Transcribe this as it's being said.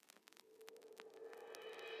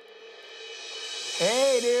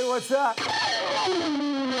Hey, dude, what's up?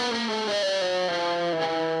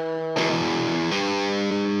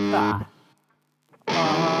 Ah. I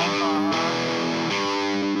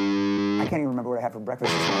can't even remember what I had for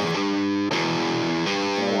breakfast this morning. You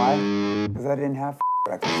know why? Because I didn't have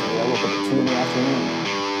breakfast today. I woke up at 2 in the afternoon.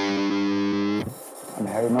 I'm a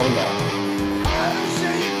heavy metal guy.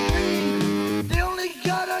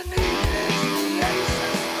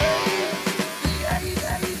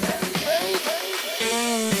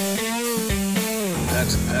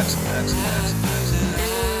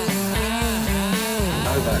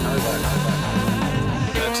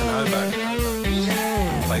 Turks and Hobo.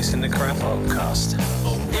 Placing the crap podcast.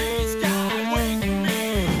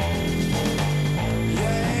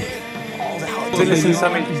 To listen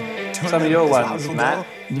to some of your ones, Matt.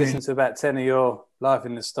 Listen to about 10 of your Life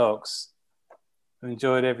in the Stocks. I've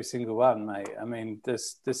enjoyed every single one, mate. I mean,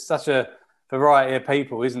 there's such a variety of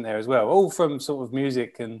people, isn't there, as well? All from sort of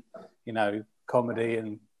music and, you know, comedy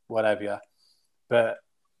and whatever. But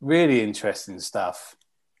really interesting stuff.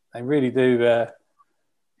 They really do,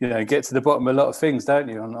 you know, get to the bottom of a lot of things, don't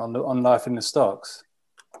you, on Life in the Stocks?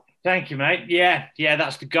 Thank you, mate. Yeah,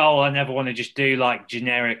 that's the goal. I never want to just do like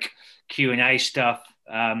generic Q&A stuff.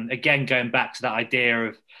 Again, going back to that idea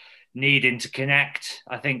of needing to connect.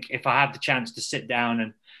 I think if I have the chance to sit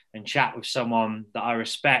down and chat with someone that I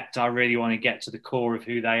respect, I really want to get to the core of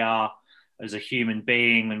who they are as a human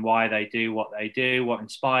being and why they do, what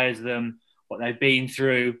inspires them, what they've been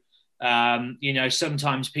through. You know,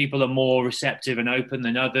 sometimes people are more receptive and open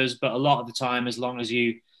than others, but a lot of the time, as long as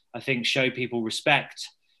you, I think, show people respect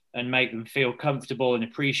and make them feel comfortable and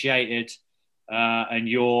appreciated, and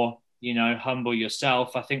you're, you know, humble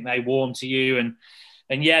yourself, I think they warm to you. And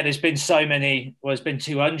yeah, there's been so many, well, it's been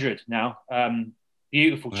 200 now,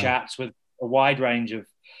 beautiful chats with a wide range of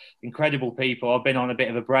incredible people. I've been on a bit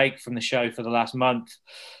of a break from the show for the last month,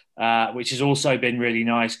 which has also been really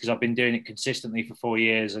nice because I've been doing it consistently for 4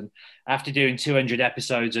 years. And after doing 200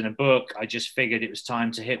 episodes and a book, I just figured it was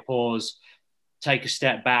time to hit pause, take a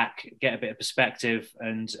step back, get a bit of perspective.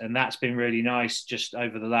 And that's been really nice just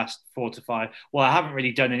over the last 4 to 5. Well, I haven't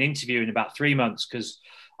really done an interview in about 3 months because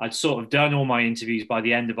I'd sort of done all my interviews by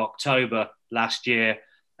the end of October last year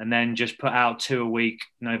and then just put out 2 a week,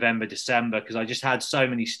 November, December, because I just had so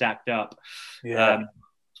many stacked up. Yeah.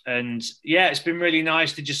 And yeah, it's been really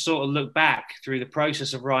nice to just sort of look back through the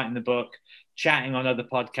process of writing the book, chatting on other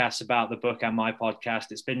podcasts about the book and my podcast.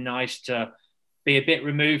 It's been nice to be a bit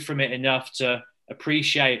removed from it enough to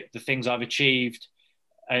appreciate the things I've achieved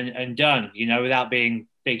and done, you know, without being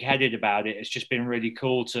big-headed about it. It's just been really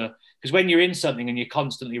cool to, because when you're in something and you're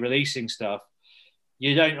constantly releasing stuff,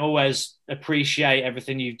 you don't always appreciate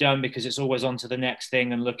everything you've done because it's always on to the next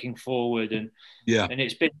thing and looking forward. And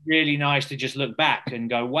it's been really nice to just look back and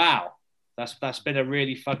go, wow, that's been a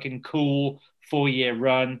really fucking cool 4-year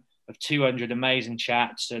run of 200 amazing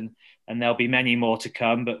chats, and there'll be many more to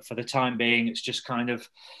come. But for the time being, it's just kind of,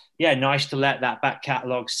 nice to let that back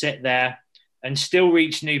catalogue sit there and still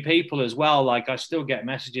reach new people as well. Like I still get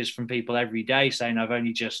messages from people every day saying, I've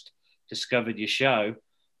only just discovered your show.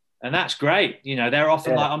 And that's great. You know, they're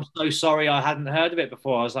often like, I'm so sorry I hadn't heard of it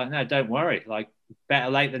before. I was like, no, don't worry. Like,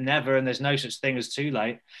 better late than never. And there's no such thing as too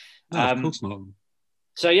late. No, of course not.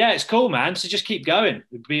 So, yeah, it's cool, man. So just keep going.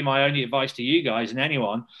 Would be my only advice to you guys and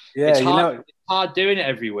anyone. Yeah, it's hard doing it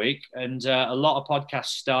every week. And a lot of podcasts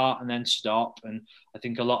start and then stop. And I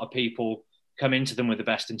think a lot of people come into them with the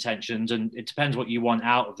best intentions. And it depends what you want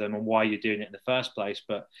out of them and why you're doing it in the first place.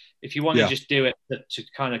 But if you want to just do it to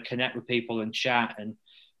kind of connect with people and chat and,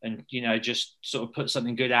 you know, just sort of put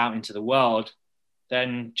something good out into the world,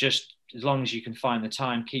 then just as long as you can find the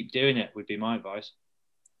time, keep doing it would be my advice.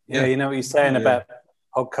 Yeah, you know what you're saying about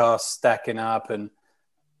podcasts stacking up, and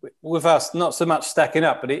with us, not so much stacking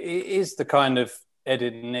up, but it is the kind of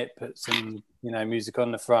editing it, put some, you know, music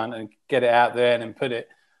on the front and get it out there and then put it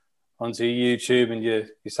onto YouTube and your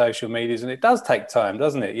social medias. And it does take time,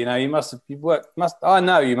 doesn't it? You know, you must have worked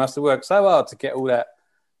so hard to get all that,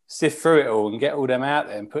 sift through it all and get all them out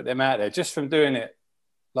there and put them out there just from doing it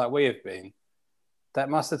like we have been. That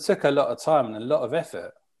must have took a lot of time and a lot of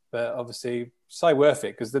effort, but obviously so worth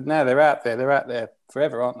it because now they're out there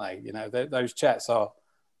forever, aren't they? You know, those chats are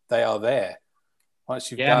there.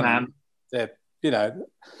 Once you've done, man. They're, you know,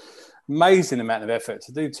 amazing amount of effort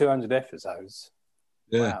to do 200 episodes.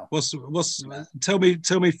 Yeah. Wow. Tell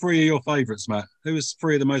me 3 of your favourites, Matt. Who was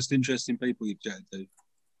 3 of the most interesting people you've chatted to?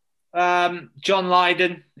 John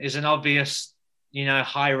Lydon is an obvious, you know,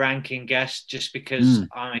 high-ranking guest just because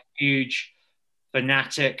I'm a huge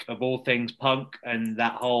fanatic of all things punk and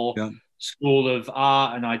that whole school of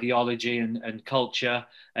art and ideology and culture.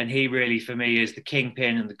 And he really, for me, is the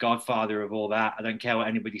kingpin and the godfather of all that. I don't care what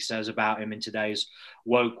anybody says about him in today's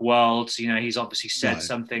woke world. You know, he's obviously said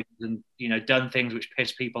something and, you know, done things which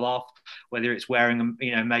piss people off, whether it's wearing,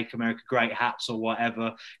 you know, Make America Great hats or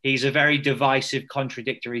whatever. He's a very divisive,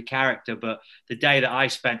 contradictory character. But the day that I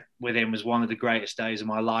spent with him was one of the greatest days of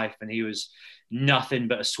my life. And he was nothing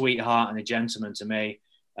but a sweetheart and a gentleman to me.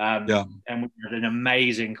 And we had an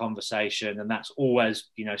amazing conversation, and that's always,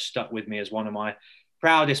 you know, stuck with me as one of my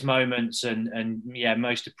proudest moments and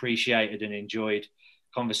most appreciated and enjoyed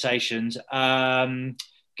conversations.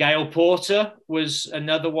 Gail Porter was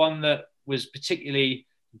another one that was particularly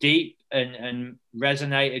deep and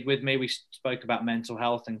resonated with me. We spoke about mental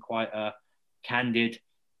health in quite a candid,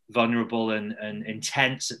 vulnerable and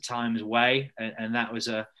intense at times way, and that was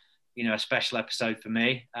a special episode for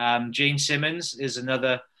me. Gene Simmons is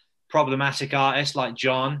another problematic artist like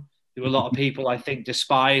John, who a lot of people I think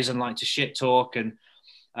despise and like to shit talk, and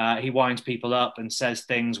he winds people up and says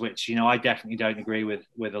things which, you know, I definitely don't agree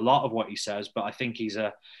with a lot of what he says, but I think he's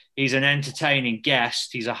an entertaining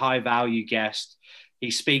guest. He's a high value guest. He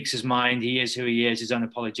speaks his mind. He is who he is. He's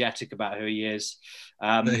unapologetic about who he is.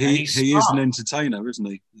 But he is an entertainer, isn't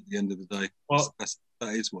he? At the end of the day, well,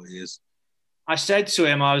 that is what he is. I said to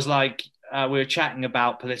him, I was like, we were chatting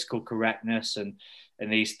about political correctness and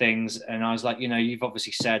these things, and I was like, you know, you've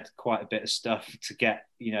obviously said quite a bit of stuff to get,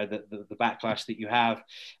 you know, the backlash that you have.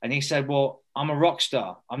 And he said, well, I'm a rock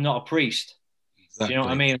star. I'm not a priest. Exactly. Do you know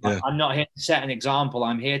what I mean? Yeah. I'm not here to set an example.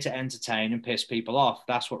 I'm here to entertain and piss people off.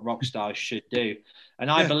 That's what rock stars should do. And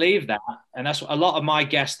I believe that. And that's what a lot of my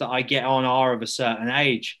guests that I get on are of a certain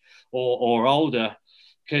age or older,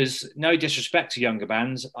 because no disrespect to younger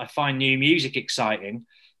bands, I find new music exciting,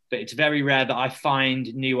 but it's very rare that I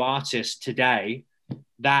find new artists today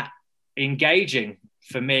that engaging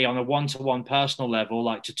for me on a one-to-one personal level,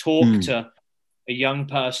 like to talk to a young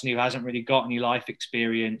person who hasn't really got any life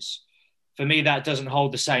experience. For me, that doesn't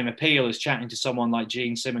hold the same appeal as chatting to someone like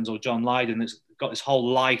Gene Simmons or John Lydon that's got this whole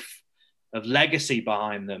life of legacy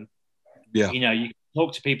behind them. Yeah. You know, you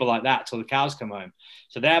talk to people like that till the cows come home.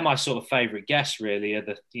 So they're my sort of favorite guests really, are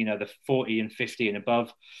the 40 and 50 and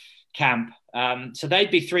above camp. So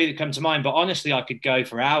they'd be three that come to mind, but honestly, I could go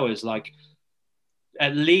for hours. Like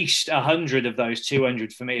at least 100 of those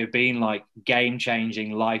 200 for me have been like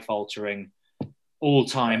game-changing, life-altering,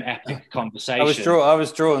 all-time epic conversations. I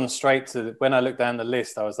was drawn straight to, when I looked down the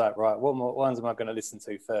list, I was like, right, what ones am I going to listen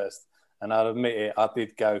to first? And I'll admit it, I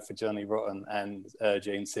did go for Johnny Rotten and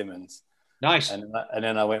Gene Simmons. Nice. And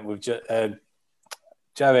then I went with Joe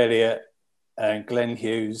Elliott and Glenn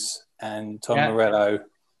Hughes and Tom Morello.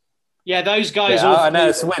 Yeah, those guys. Yeah, I know.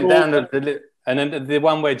 It went down and then the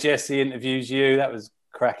one where Jesse interviews you, that was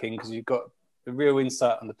cracking because you got a real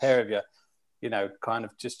insight on the pair of you, you know, kind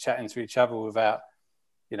of just chatting to each other without,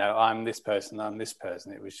 you know, I'm this person.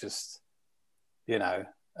 It was just, you know,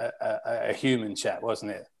 a human chat,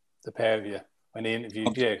 wasn't it? The pair of you when he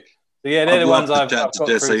interviewed you. So yeah, they're the ones I've got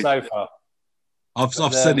through so far. I've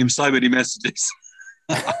sent him so many messages.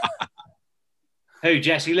 Who,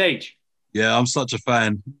 Jesse Leach? Yeah, I'm such a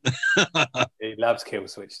fan. He loves Kill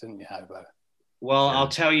Switch, didn't you, Hobo? Well, yeah. I'll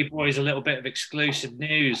tell you boys a little bit of exclusive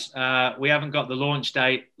news. We haven't got the launch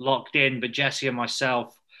date locked in, but Jesse and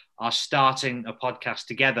myself are starting a podcast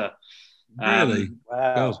together. Really?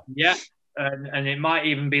 Wow. Yeah. And it might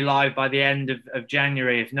even be live by the end of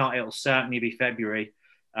January. If not, it'll certainly be February.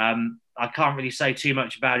 I can't really say too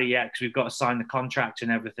much about it yet because we've got to sign the contract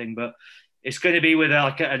and everything, but it's going to be with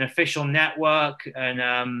an official network.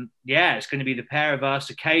 And it's going to be the pair of us.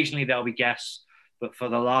 Occasionally there'll be guests, but for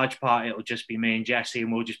the large part, it'll just be me and Jesse,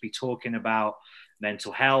 and we'll just be talking about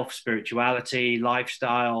mental health, spirituality,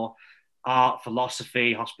 lifestyle, art,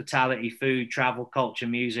 philosophy, hospitality, food, travel, culture,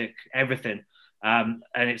 music, everything. And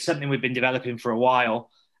it's something we've been developing for a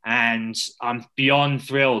while, and I'm beyond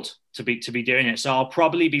thrilled to be doing it. So I'll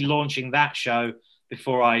probably be launching that show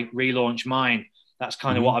before I relaunch mine. That's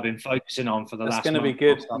kind of what I've been focusing on for the last month. That's going to be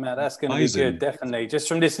good. Man, that's going to be good, definitely. Just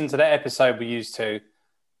from listening to that episode we used to,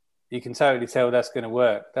 you can totally tell that's going to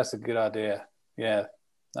work. That's a good idea. Yeah,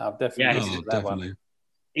 I've definitely that one.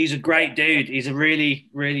 He's a great dude. He's a really,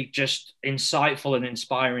 really just insightful and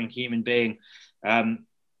inspiring human being.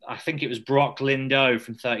 I think it was Brock Lindo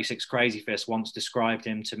from 36 Crazy Fists once described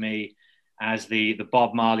him to me as the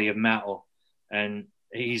Bob Marley of metal. And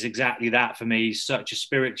he's exactly that for me. He's such a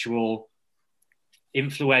spiritual,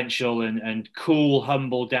 influential and cool,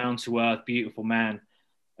 humble, down-to-earth, beautiful man.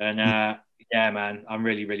 And man, I'm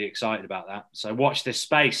really, really excited about that. So watch this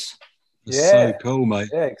space. That's Yeah. so cool, mate.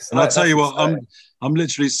 Yeah, And I'll tell you what, exciting. I'm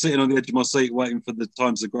literally sitting on the edge of my seat waiting for the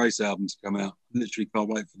Times of Grace album to come out. I literally can't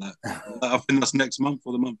wait for that. I think that's next month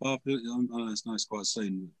or the month after. I know it's nice, quite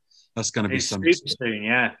soon. That's going to be It's something. super soon,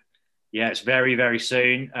 yeah. Yeah, it's very, very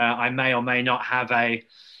soon. I may or may not have a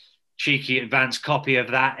cheeky advanced copy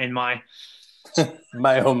of that in my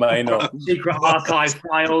May or may not. secret archive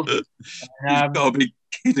files. You've got to be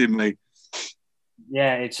kidding me.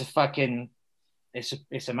 Yeah, it's a fucking,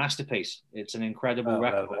 it's a masterpiece. It's an incredible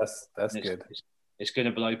record. No, that's good. It's going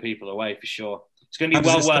to blow people away for sure. It's going to be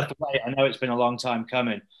How well does it worth the wait. I know it's been a long time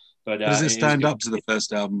coming, but How does it is stand good. up to the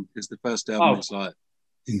first album? Because the first album is like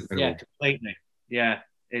incredible. Yeah, completely. Yeah,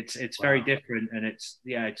 it's very different, and it's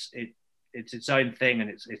its own thing, and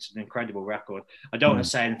it's an incredible record. I don't want to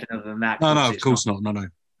say anything other than that. No, of course not. No. Not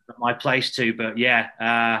my place to, but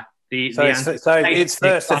yeah. Its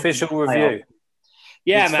first official review.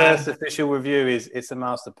 Yeah, its man. first official review is it's a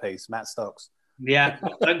masterpiece. Matt Stocks. Yeah,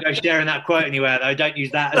 don't go sharing that quote anywhere though. Don't use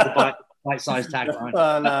that as the bite-sized tagline.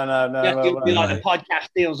 No. Yeah, you'll be like the podcast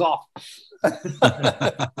steals off.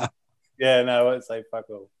 Yeah, no, I won't say fuck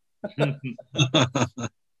all.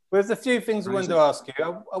 There's a few things I wanted to ask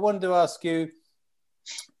you. I wanted to ask you,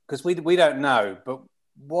 because we don't know, but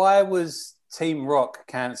why was Team Rock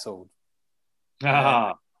cancelled?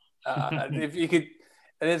 If you could,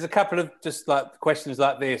 and there's a couple of just like questions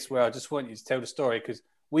like this where I just want you to tell the story because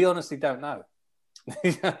we honestly don't know,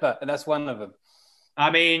 and that's one of them.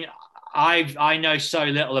 I mean, I know so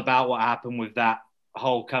little about what happened with that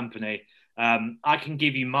whole company. I can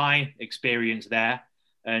give you my experience there,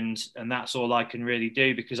 and that's all I can really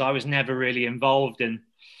do because I was never really involved in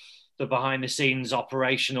the behind the scenes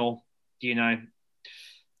operational,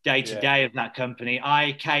 day to day of that company.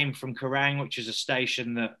 I came from Kerrang, which is a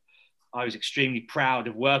station that I was extremely proud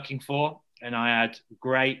of working for, and I had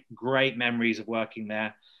great memories of working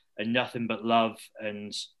there, and nothing but love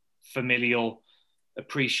and familial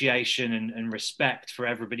appreciation and respect for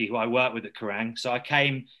everybody who I worked with at Kerrang. So I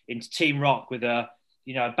came into Team Rock with a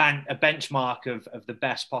benchmark of the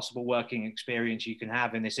best possible working experience you can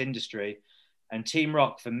have in this industry. And Team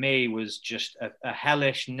Rock for me was just a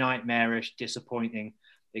hellish, nightmarish, disappointing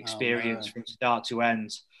experience from start to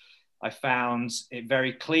end. I found it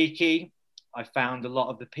very cliquey. I found a lot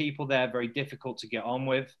of the people there very difficult to get on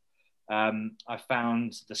with. I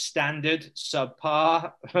found the standard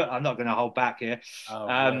subpar. I'm not going to hold back here.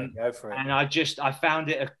 Go for it. And I found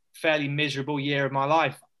it a fairly miserable year of my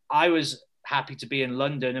life. I was happy to be in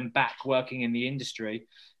London and back working in the industry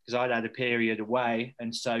because I'd had a period away.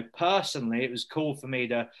 And so personally, it was cool for me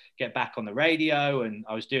to get back on the radio. And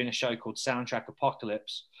I was doing a show called Soundtrack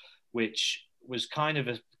Apocalypse, which was kind of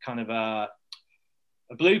a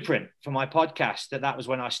blueprint for my podcast. That was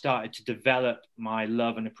when I started to develop my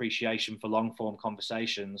love and appreciation for long form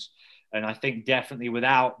conversations. And I think definitely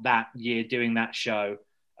without that year doing that show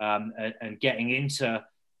and getting into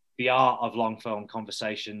the art of long form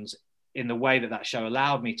conversations in the way that show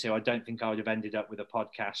allowed me to, I don't think I would have ended up with a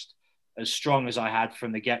podcast as strong as I had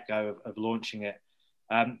from the get-go of launching it.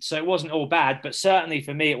 So it wasn't all bad, but certainly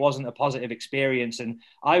for me, it wasn't a positive experience. And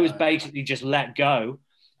I was basically just let go.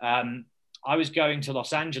 I was going to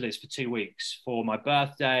Los Angeles for 2 weeks for my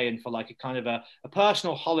birthday and for like a kind of a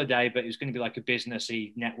personal holiday, but it was going to be like a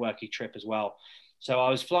businessy, networky trip as well. So I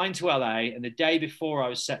was flying to LA, and the day before I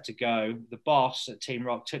was set to go, the boss at Team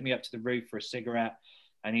Rock took me up to the roof for a cigarette.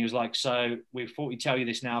 And he was like, so we thought we'd tell you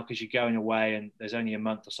this now because you're going away and there's only a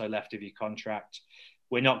month or so left of your contract.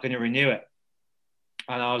 We're not going to renew it.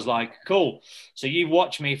 And I was like, cool. So you've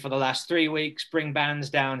watched me for the last 3 weeks, bring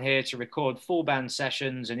bands down here to record full band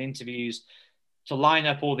sessions and interviews, to line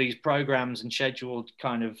up all these programs and scheduled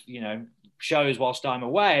kind of, shows whilst I'm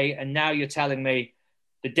away. And now you're telling me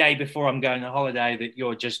the day before I'm going on holiday that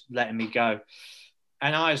you're just letting me go.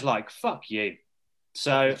 And I was like, fuck you.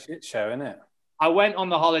 So shit show, isn't it? I went on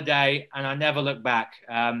the holiday and I never looked back,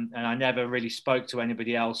 and I never really spoke to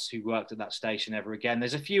anybody else who worked at that station ever again.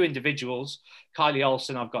 There's a few individuals, Kylie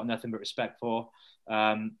Olsen, I've got nothing but respect for.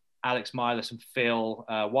 Alex Milas and Phil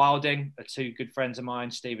Wilding are two good friends of mine,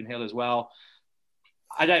 Stephen Hill as well.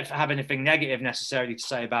 I don't have anything negative necessarily to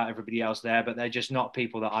say about everybody else there, but they're just not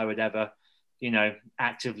people that I would ever,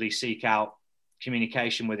 actively seek out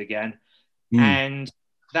communication with again. And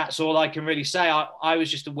that's all I can really say. I was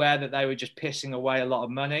just aware that they were just pissing away a lot of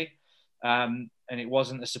money. And it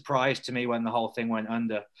wasn't a surprise to me when the whole thing went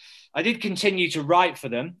under. I did continue to write for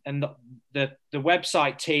them, and the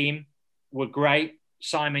website team were great.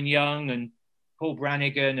 Simon Young and Paul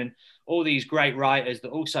Brannigan and all these great writers that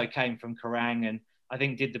also came from Kerrang, and I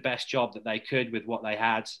think did the best job that they could with what they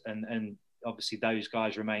had. And obviously those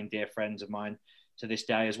guys remain dear friends of mine to this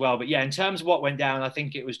day as well. But yeah, in terms of what went down, I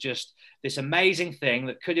think it was just this amazing thing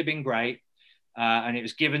that could have been great. And it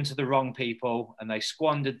was given to the wrong people, and they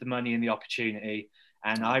squandered the money and the opportunity.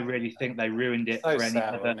 And I really think they ruined it So for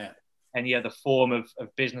sad, any other form of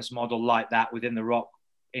business model like that within the rock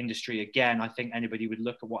industry. Again, I think anybody would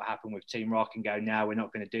look at what happened with Team Rock and go, no, we're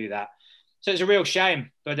not going to do that. So it's a real shame.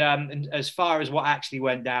 But as far as what actually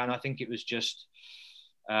went down, I think it was just,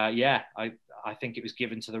 I think it was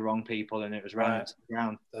given to the wrong people, and it was run into the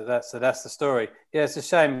ground. So that's the story. Yeah, it's a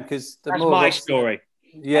shame because that's my story.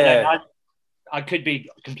 Yeah, I could be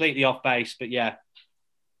completely off base, but yeah.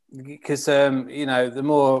 Because the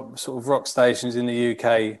more sort of rock stations in the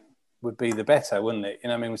UK would be, the better, wouldn't it?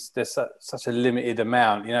 I mean, there's such a limited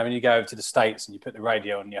amount. When you go over to the States and you put the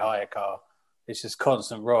radio on your hire car, it's just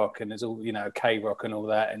constant rock, and there's all K-rock and all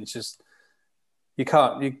that, and it's just you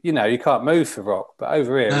can't move for rock. But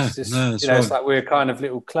over here, it's just it's like we're a kind of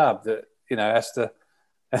little club that has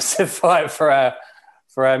to fight for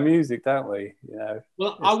our music, don't we?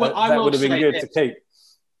 Well, that would have been good to keep.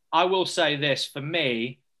 I will say this, for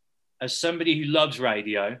me, as somebody who loves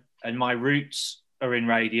radio, and my roots are in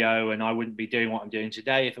radio, and I wouldn't be doing what I'm doing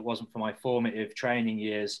today if it wasn't for my formative training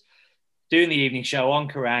years doing the evening show on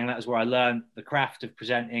Kerrang. That was where I learned the craft of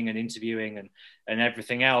presenting and interviewing and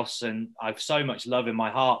everything else. And I've so much love in my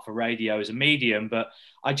heart for radio as a medium, but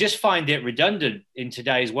I just find it redundant in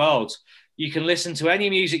today's world. You can listen to any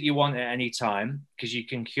music you want at any time because you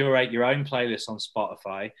can curate your own playlist on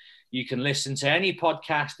Spotify. You can listen to any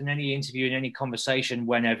podcast and any interview and any conversation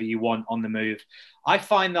whenever you want on the move. I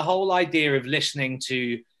find the whole idea of listening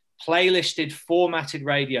to playlisted, formatted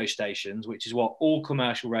radio stations, which is what all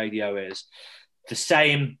commercial radio is, the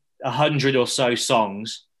same 100 or so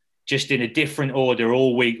songs, just in a different order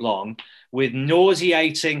all week long, with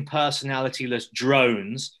nauseating, personalityless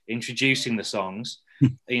drones introducing the songs.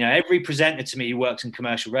 Every presenter to me who works in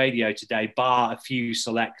commercial radio today, bar a few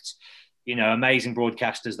select amazing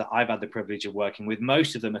broadcasters that I've had the privilege of working with,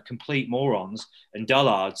 most of them are complete morons and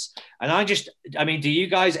dullards. And do you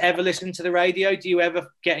guys ever listen to the radio? Do you ever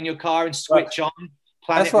get in your car and switch on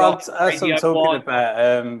Planet Rock? That's what I'm talking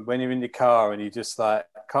about. When you're in your car and you just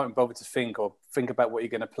can't bother to think about what you're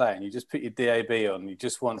going to play, and you just put your DAB on. You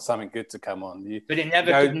just want something good to come on. But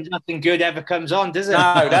nothing good ever comes on, does it?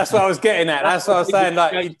 No, that's what I was getting at. That's what I was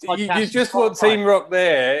saying. You just want Team Rock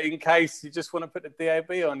there in case you just want to put the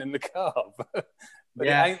DAB on in the car. But it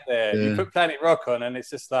ain't there. Yeah. You put Planet Rock on, and it's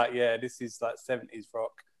just this is like 70s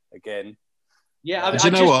rock again. Yeah, do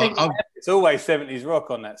you know what? It's always 70s rock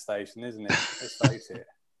on that station, isn't it? Let's face it.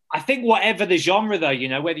 I think whatever the genre,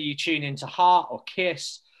 though, whether you tune into Heart or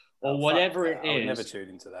Kiss or whatever it is. I would never tune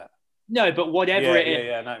into that. No, but whatever it is.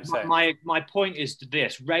 Yeah, I know what you're saying. My point is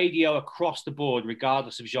this: radio across the board,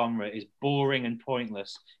 regardless of genre, is boring and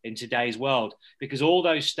pointless in today's world because all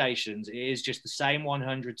those stations, it is just the same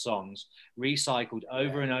 100 songs recycled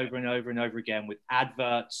over and over and over and over again with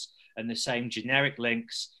adverts and the same generic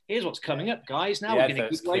links. Here's what's coming up, guys. Now we're going to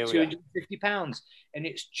give away £250. And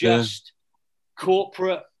it's just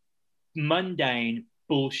corporate, mundane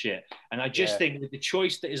bullshit. And I just think with the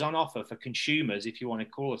choice that is on offer for consumers, if you want to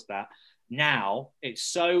call us that, now it's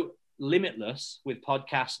so limitless with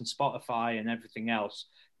podcasts and Spotify and everything else.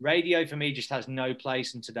 Radio for me just has no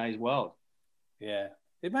place in today's world. Yeah.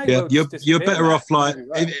 You're better off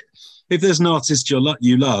if there's an artist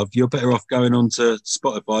you love, you're better off going on to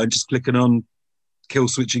Spotify and just clicking on Kill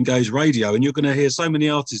Switch Engage Radio, and you're going to hear so many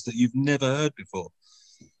artists that you've never heard before.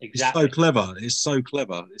 Exactly. It's so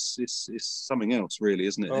clever. It's something else, really,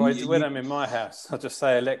 isn't it? When I'm in my house, I'll just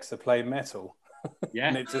say, Alexa, play metal. Yeah,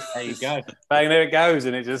 and it just, there you go. Bang, there it goes,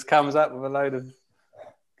 and it just comes up with a load of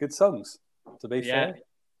good songs, to be fair.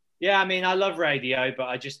 Yeah, I mean, I love radio, but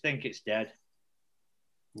I just think it's dead.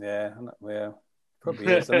 Yeah,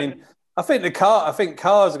 probably is. I mean, I think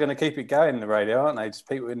cars are going to keep it going, the radio, aren't they? Just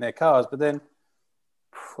people in their cars. But then,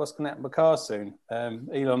 what's going to happen with cars soon?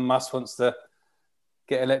 Elon Musk wants to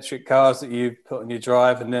get electric cars that you put on your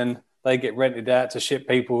drive, and then they get rented out to ship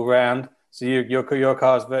people around. So your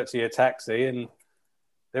car's virtually a taxi, and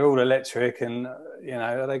they're all electric. And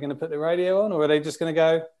are they going to put the radio on, or are they just going to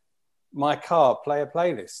go, my car, play a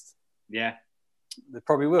playlist? Yeah. They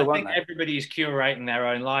probably will, I think everybody's curating their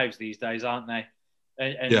own lives these days, aren't they?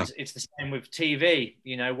 And it's the same with TV.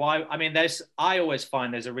 I always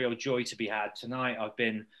find there's a real joy to be had. Tonight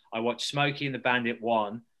I watched Smokey and the Bandit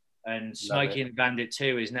 1, and Smokey and the Bandit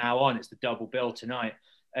 2 is now on. It's the double bill tonight.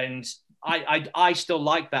 And I still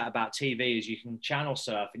like that about TV, is you can channel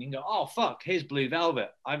surf and you can go, oh fuck, here's Blue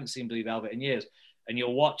Velvet. I haven't seen Blue Velvet in years, and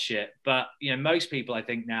you'll watch it. But most people, I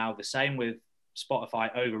think now, the same with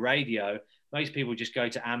Spotify over radio, most people just go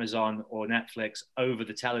to Amazon or Netflix over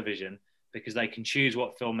the television because they can choose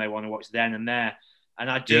what film they want to watch then and there. And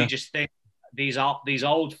I do just think these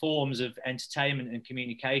old forms of entertainment and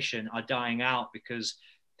communication are dying out because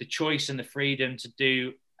the choice and the freedom to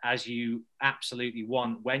do as you absolutely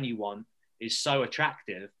want when you want is so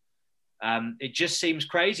attractive. It just seems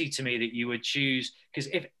crazy to me that you would choose, because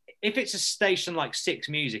if it's a station like Six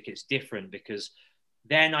Music, it's different, because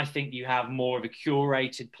then I think you have more of a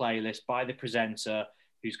curated playlist by the presenter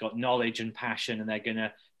who's got knowledge and passion, and they're going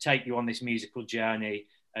to take you on this musical journey.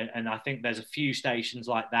 And I think there's a few stations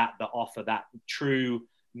like that offer that true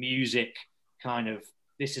music kind of,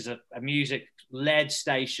 this is a music-led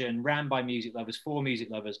station ran by music lovers for music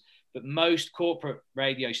lovers. But most corporate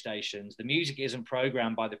radio stations, the music isn't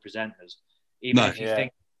programmed by the presenters. Even if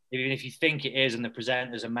you think it is and the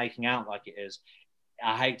presenters are making out like it is.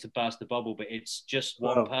 I hate to burst the bubble, but it's just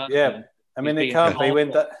one person. Yeah, I mean, it can't be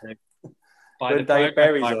when Dave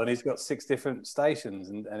Berry's on. He's got 6 different stations,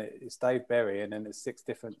 and it's Dave Berry, and then there's 6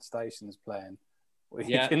 different stations playing. Well,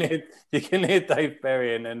 you can hear Dave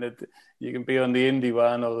Berry, and then you can be on the indie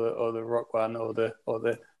one or the rock one or the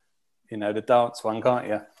the dance one, can't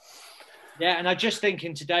you? Yeah, and I just think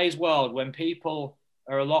in today's world, when people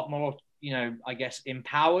are a lot more, I guess,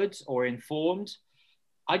 empowered or informed,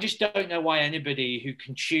 I just don't know why anybody who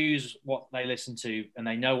can choose what they listen to and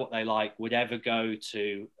they know what they like would ever go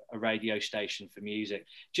to a radio station for music.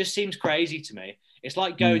 Just seems crazy to me. It's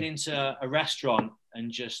like going into a restaurant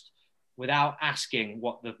and just, without asking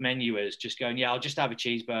what the menu is, just going, yeah, I'll just have a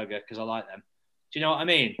cheeseburger because I like them. Do you know what I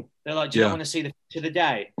mean? They're like, do you not want to see the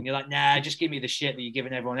day? And you're like, nah, just give me the shit that you're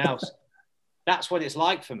giving everyone else. That's what it's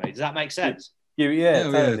like for me. Does that make sense?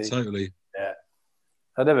 Totally. Yeah.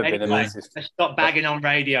 I've never been a massive... Let's stop bagging on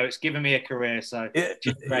radio. It's given me a career, so...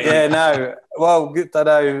 no. Well, good to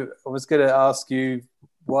know. I was going to ask you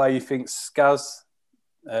why you think Scuzz,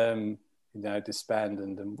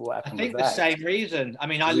 disbanded, and what happened with that. I think the same reason. I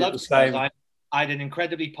mean, I love Scuzz. I had an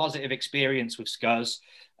incredibly positive experience with Scuzz.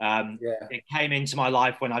 It came into my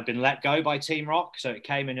life when I'd been let go by Team Rock, so it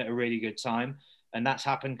came in at a really good time. And that's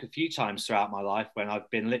happened a few times throughout my life when I've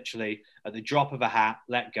been literally at the drop of a hat,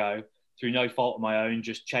 let go through no fault of my own,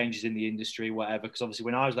 just changes in the industry, whatever. Because obviously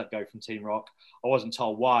when I was let go from Team Rock, I wasn't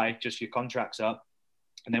told why, just your contract's up.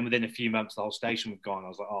 And then within a few months, the whole station was gone. I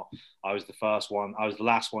was like, oh, I was the first one. I was the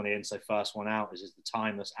last one in, so first one out is the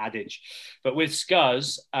timeless adage. But with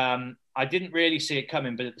Scuzz, I didn't really see it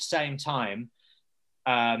coming. But at the same time,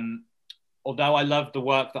 although I loved the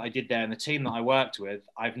work that I did there and the team that I worked with,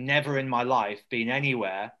 I've never in my life been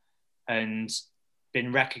anywhere and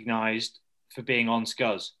been recognised for being on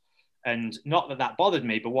Scuzz. And not that bothered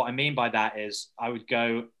me, but what I mean by that is I would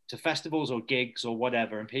go to festivals or gigs or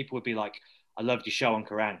whatever, and people would be like, I loved your show on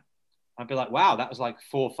Kerrang. I'd be like, wow, that was like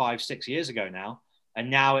 4, 5, 6 years ago now. And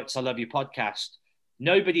now it's I love your podcast.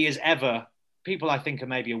 Nobody has ever, people I think are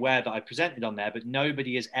maybe aware that I presented on there, but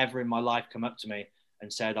nobody has ever in my life come up to me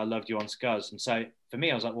and said, I loved you on Scuzz. And so for me,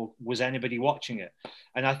 I was like, well, was anybody watching it?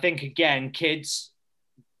 And I think, again, kids,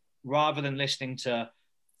 rather than listening to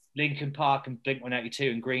Linkin Park and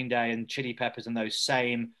Blink-182 and Green Day and Chili Peppers and those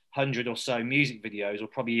same 100 or so music videos, or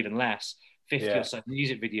probably even less, 50 or so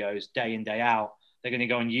music videos day in, day out, they're going to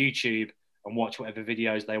go on YouTube and watch whatever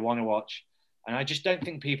videos they want to watch. And I just don't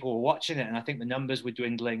think people were watching it. And I think the numbers were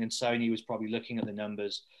dwindling, and Sony was probably looking at the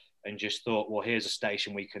numbers and just thought, well, here's a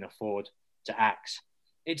station we can afford to axe.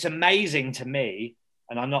 It's amazing to me,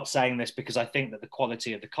 and I'm not saying this because I think that the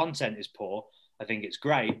quality of the content is poor. I think it's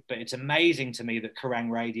great, but it's amazing to me that Kerrang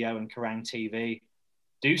Radio and Kerrang TV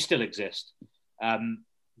do still exist.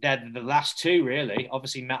 They're the last two, really.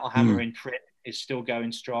 Obviously, Metal Hammer in print is still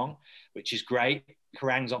going strong, which is great.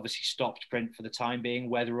 Kerrang's obviously stopped print for the time being.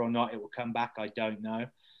 Whether or not it will come back, I don't know.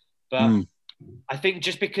 But I think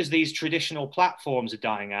just because these traditional platforms are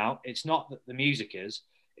dying out, it's not that the music is.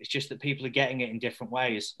 It's just that people are getting it in different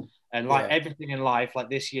ways. And like everything in life, like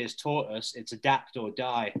this year's taught us, it's adapt or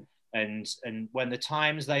die. And when the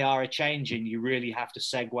times they are changing, you really have to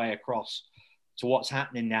segue across to what's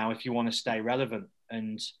happening now if you want to stay relevant.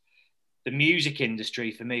 And the music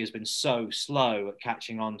industry for me has been so slow at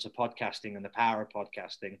catching on to podcasting and the power of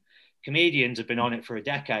podcasting. Comedians have been on it for a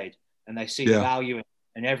decade, and they see the value in it.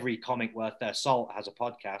 And every comic worth their salt has a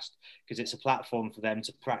podcast because it's a platform for them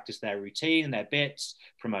to practice their routine, their bits,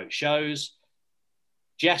 promote shows.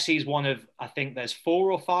 Jesse's one of, I think there's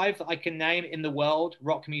 4 or 5 that I can name in the world,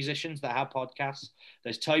 rock musicians that have podcasts.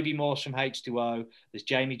 There's Toby Morse from H2O. There's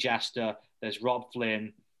Jamie Jaster. There's Rob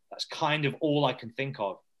Flynn. That's kind of all I can think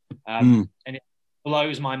of. And it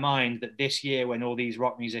blows my mind that this year, when all these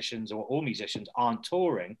rock musicians or all musicians aren't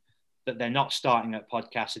touring, that they're not starting up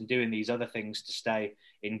podcasts and doing these other things to stay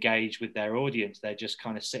engaged with their audience. They're just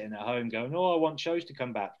kind of sitting at home going, oh, I want shows to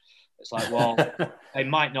come back. It's like, well, they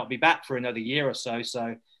might not be back for another year or so. So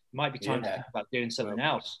it might be time to think about doing something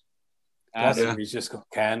else. Glastonbury's just got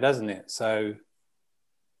canned, hasn't it? So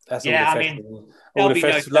that's all the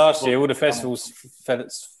festivals. Last year, all the festivals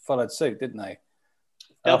followed suit, didn't they?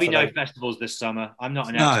 There'll be no festivals this summer. I'm not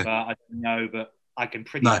an expert. I don't know, but I can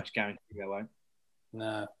pretty much guarantee there won't.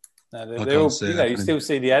 No, they're all, you still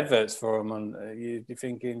see the adverts for them on. You're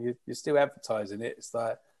thinking you're still advertising it. It's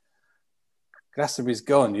like Glastonbury's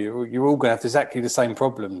gone. You're all going to have exactly the same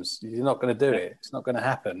problems. You're not going to do it. It's not going to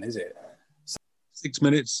happen, is it? 6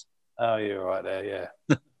 minutes. Oh, you're right there.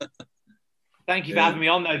 Yeah. Thank you for having me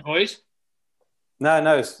on, though, boys.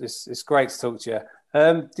 No, it's great to talk to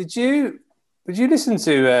you. Did you listen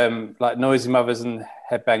to like Noisy Mothers and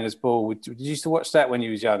Headbangers Ball? Did you used to watch that when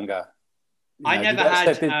you was younger? I never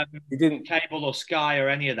had cable or Sky or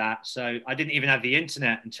any of that, so I didn't even have the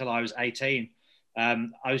internet until I was 18. I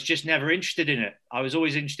was just never interested in it. I was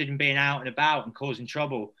always interested in being out and about and causing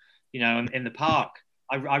trouble, in the park.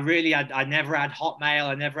 I never had Hotmail.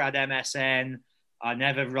 I never had MSN. I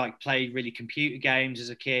never played really computer games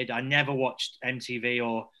as a kid. I never watched MTV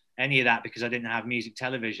or any of that because I didn't have music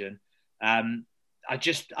television. I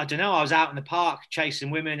don't know. I was out in the park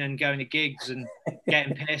chasing women and going to gigs and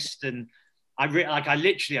getting pissed. And I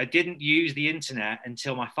didn't use the internet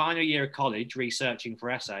until my final year of college, researching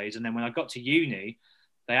for essays. And then when I got to uni,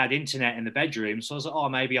 they had internet in the bedroom. So I was like, oh,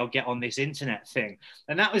 maybe I'll get on this internet thing.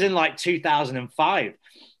 And that was in 2005.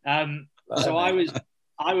 So I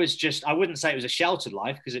wouldn't say it was a sheltered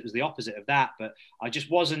life because it was the opposite of that, but I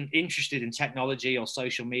just wasn't interested in technology or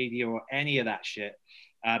social media or any of that shit.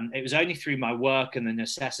 It was only through my work and the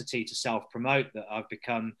necessity to self-promote that I've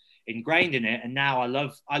become ingrained in it. And now I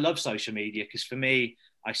love social media because for me,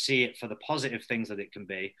 I see it for the positive things that it can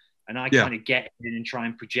be. And I kind of get in and try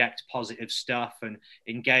and project positive stuff and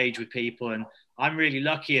engage with people. And I'm really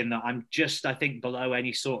lucky in that I'm just, I think, below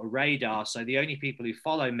any sort of radar. So the only people who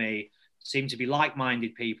follow me seem to be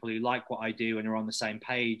like-minded people who like what I do and are on the same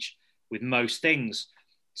page with most things.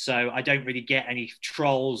 So I don't really get any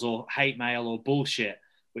trolls or hate mail or bullshit,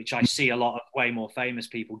 which I see a lot of way more famous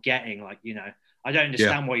people getting. I don't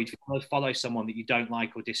understand why you'd follow someone that you don't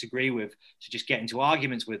like or disagree with to just get into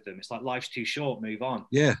arguments with them. It's like life's too short, move on.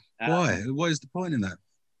 Yeah. Why? What is the point in that?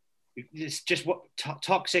 It's just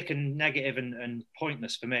toxic and negative and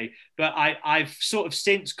pointless for me. But I've sort of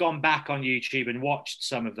since gone back on YouTube and watched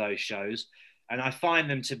some of those shows, and I find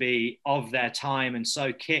them to be of their time and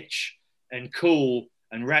so kitsch and cool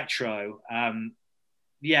and retro.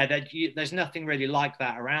 There's nothing really like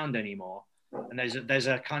that around anymore. And there's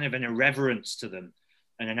a kind of an irreverence to them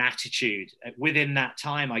and an attitude. Within that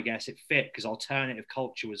time, I guess it fit because alternative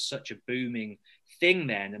culture was such a booming thing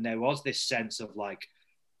then. And there was this sense of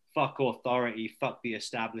fuck authority, fuck the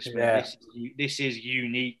establishment. Yeah. This is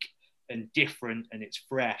unique and different and it's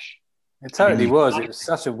fresh. It totally was. It was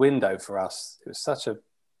such a window for us. It was such a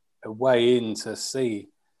way in to see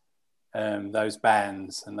those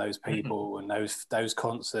bands and those people and those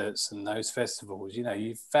concerts and those festivals.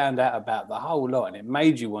 You found out about the whole lot and it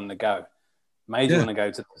made you want to go. You want to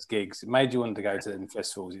go to those gigs. It made you want to go to them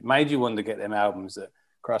festivals. It made you want to get them albums that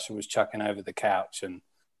Crusher was chucking over the couch and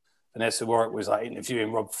Vanessa Warwick was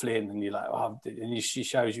interviewing Rob Flynn and you're like, oh, and she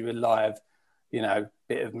shows you a live,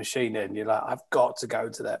 bit of Machine Head and you're like, I've got to go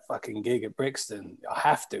to that fucking gig at Brixton. I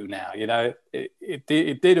have to now,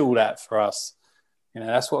 It did all that for us.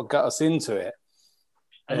 That's what got us into it.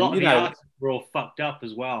 A lot of the artists were all fucked up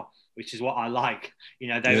as well, which is what I like.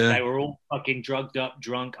 They were all fucking drugged up,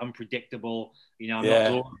 drunk, unpredictable. I'm not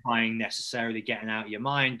glorifying necessarily getting out of your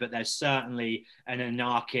mind, but there's certainly an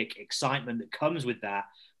anarchic excitement that comes with that,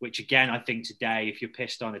 which again, I think today, if you're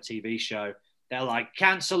pissed on a TV show, they're like,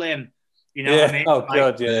 cancel him. What I mean? Oh,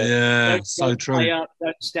 God, yeah. Yeah, so true.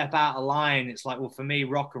 Don't step out of line. It's like, well, for me,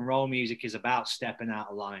 rock and roll music is about stepping out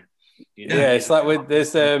of line. Yeah, it's like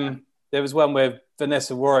there was one where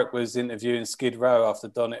Vanessa Warwick was interviewing Skid Row after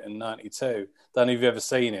Donington '92. Don't know if you've ever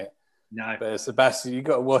seen it. No. But Sebastian, you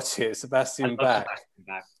got to watch it. Sebastian Bach.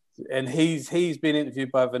 And he's been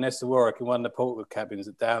interviewed by Vanessa Warwick in one of the portal cabins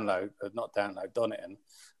at Donington,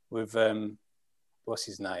 with what's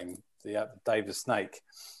his name, the David Snake,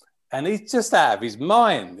 and he's just out of his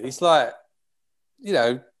mind. He's like,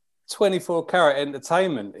 24 karat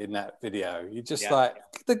entertainment in that video. You're just like,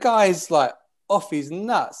 the guy's like off his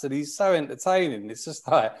nuts and he's so entertaining. It's just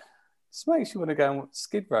like, this makes you want to go and watch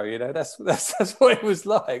Skid Row, that's what it was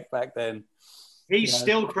like back then. He's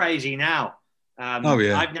still crazy now. I've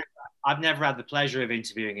never had the pleasure of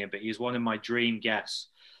interviewing him, but he's one of my dream guests.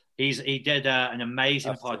 He did an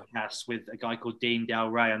amazing podcast with a guy called Dean Del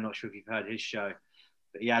Rey. I'm not sure if you've heard his show,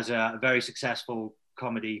 but he has a very successful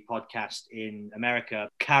comedy podcast in America,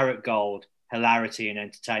 Carrot Gold, Hilarity and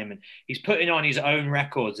Entertainment. He's putting on his own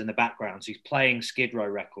records in the background. So he's playing Skid Row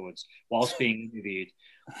records whilst being interviewed.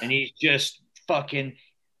 And he's just fucking...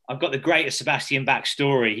 I've got the greatest Sebastian Bach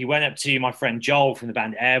story. He went up to my friend Joel from the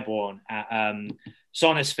band Airborne at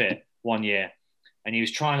Sonosphere one year, and he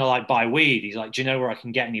was trying to like buy weed. He's like, "Do you know where I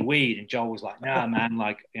can get any weed?" And Joel was like, "Nah, man,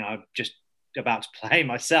 like, you know, I'm just about to play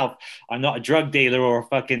myself. I'm not a drug dealer or a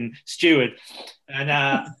fucking steward."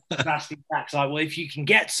 And Sebastian Bach's like, "Well, if you can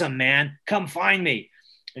get some, man, come find me."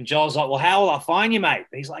 And Joel's like, "Well, how will I find you, mate?"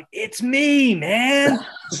 And he's like, "It's me, man."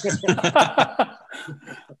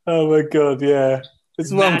 Oh my God, yeah.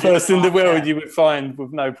 There's one person in the world you would find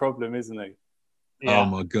with no problem, isn't he? Yeah. Oh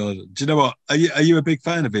my God. Do you know what? Are you a big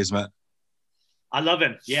fan of his, Matt? I love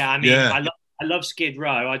him. Yeah, I mean, yeah. I love Skid Row.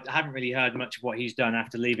 I haven't really heard much of what he's done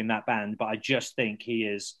after leaving that band, but I just think he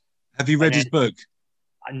is... Have you read his book?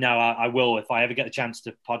 No, I will. If I ever get the chance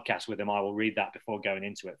to podcast with him, I will read that before going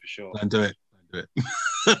into it for sure. Don't do it.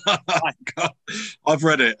 God, I've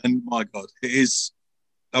read it, and my God, it is...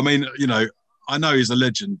 I mean, you know, I know he's a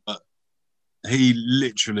legend, but he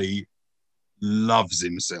literally loves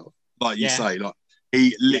himself. Like you say, like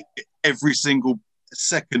every single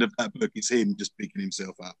second of that book is him just picking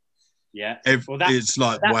himself up. Yeah. It's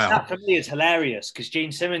like, wow. That for me is hilarious because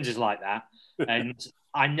Gene Simmons is like that. And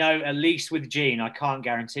I know at least with Gene, I can't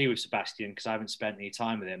guarantee with Sebastian because I haven't spent any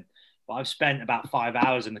time with him, but I've spent about 5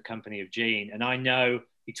 hours in the company of Gene. And I know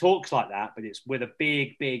he talks like that, but it's with a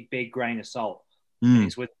big, big, big grain of salt. And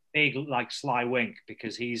it's with a big, like, sly wink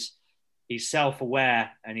because he's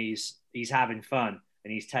self-aware and he's having fun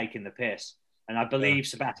and he's taking the piss. And I believe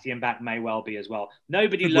Sebastian Bach may well be as well.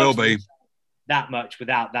 Nobody loves him that much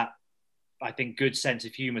without that, I think, good sense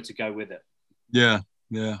of humor to go with it. Yeah.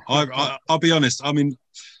 I'll be honest. I mean,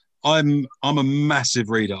 I'm a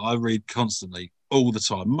massive reader. I read constantly, all the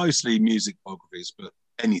time, mostly music biographies, but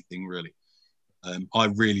anything really. I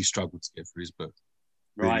really struggled to get through his book.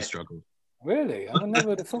 Really struggled. Really? I never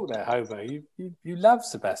would have thought that, Hobo. You love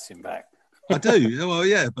Sebastian Bach. I do. Well,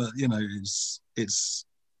 yeah, but you know, it's.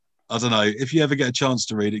 I don't know. If you ever get a chance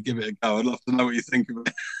to read it, give it a go. I'd love to know what you think of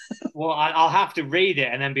it. Well, I'll have to read it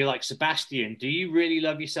and then be like, Sebastian, do you really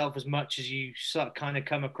love yourself as much as you kind of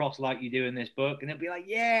come across like you do in this book? And they'll be like,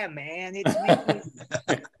 yeah, man, it's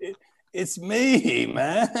me. It's me,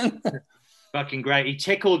 man. Fucking great. He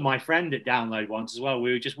tickled my friend at Download once as well.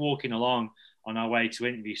 We were just walking along on our way to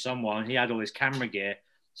interview someone. He had all his camera gear.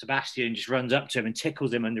 Sebastian just runs up to him and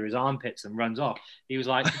tickles him under his armpits and runs off. He was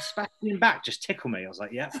like, Sebastian Bach, just tickle me. I was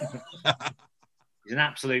like, yeah. He's an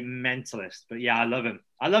absolute mentalist. But yeah, I love him.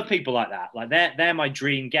 I love people like that. Like they're my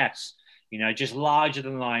dream guests. You know, just larger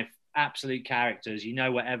than life, absolute characters. You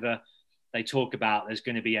know, whatever they talk about, there's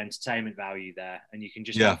going to be entertainment value there, and you can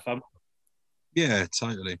just have fun. Yeah,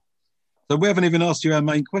 totally. So we haven't even asked you our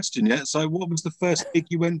main question yet. So what was the first gig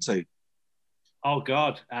you went to? Oh,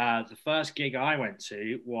 God. The first gig I went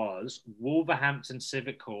to was Wolverhampton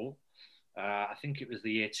Civic Hall. I think it was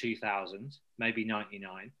the year 2000, maybe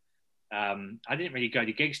 99. I didn't really go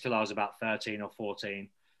to gigs till I was about 13 or 14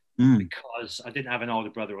 because I didn't have an older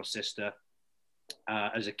brother or sister.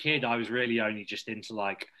 As a kid, I was really only just into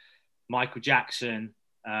like Michael Jackson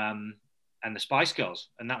and the Spice Girls.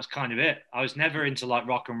 And that was kind of it. I was never into like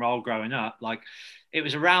rock and roll growing up. Like it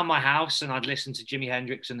was around my house and I'd listen to Jimi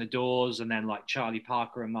Hendrix and the Doors and then like Charlie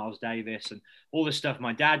Parker and Miles Davis and all the stuff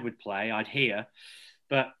my dad would play, I'd hear.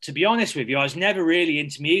 But to be honest with you, I was never really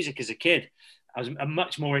into music as a kid. I was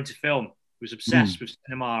much more into film. I was obsessed with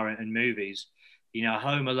cinema and movies. You know,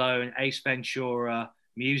 Home Alone, Ace Ventura,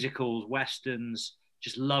 musicals, westerns,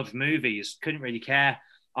 just loved movies. Couldn't really care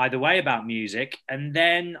either way about music. And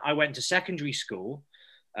then I went to secondary school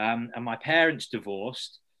and my parents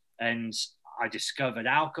divorced and I discovered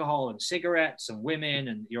alcohol and cigarettes and women,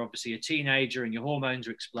 and you're obviously a teenager and your hormones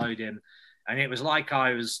are exploding. And it was like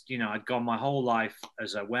I was, you know, I'd gone my whole life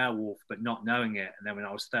as a werewolf, but not knowing it. And then when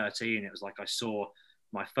I was 13, it was like I saw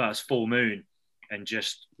my first full moon and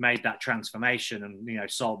just made that transformation and, you know,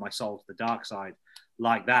 sold my soul to the dark side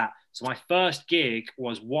like that. So my first gig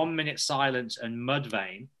was 1 Minute Silence and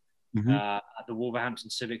Mudvayne at the Wolverhampton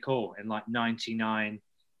Civic Hall in like 99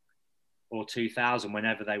 or 2000,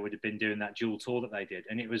 whenever they would have been doing that dual tour that they did.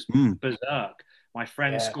 And it was berserk. My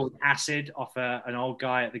friend scored acid off an old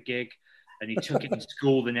guy at the gig and he took it in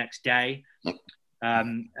school the next day.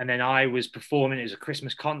 And then I was performing, it was a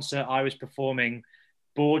Christmas concert. I was performing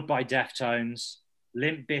Bored by Deftones,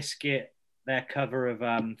 Limp Bizkit, their cover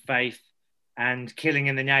of Faith, And Killing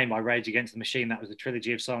in the Name by Rage Against the Machine, that was the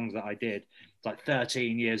trilogy of songs that I did. It's like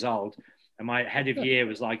 13 years old. And my head of year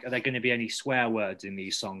was like, are there going to be any swear words in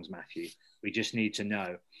these songs, Matthew? We just need to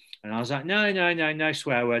know. And I was like, no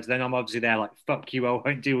swear words. Then I'm obviously there like, fuck you, I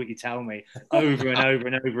won't do what you tell me, over and over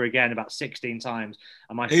and over again, about 16 times.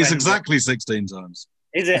 And it's exactly 16 times.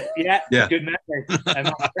 Is it? Yeah. Yeah. Good memory.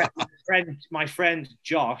 And my friend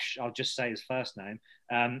Josh, I'll just say his first name,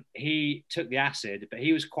 he took the acid, but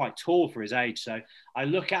he was quite tall for his age. So I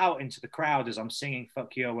look out into the crowd as I'm singing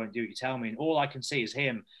Fuck You, I Won't Do What You Tell Me. And all I can see is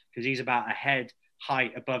him, because he's about a head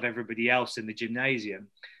height above everybody else in the gymnasium.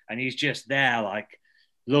 And he's just there like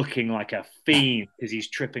looking like a fiend because he's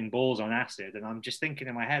tripping balls on acid. And I'm just thinking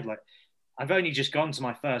in my head, like, I've only just gone to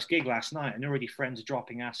my first gig last night and already friends are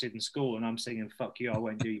dropping acid in school and I'm singing Fuck You, I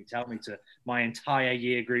Won't Do You Tell Me to my entire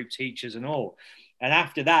year group teachers and all. And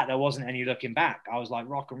after that, there wasn't any looking back. I was like,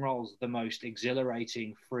 rock and roll is the most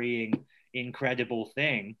exhilarating, freeing, incredible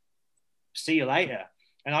thing. See you later.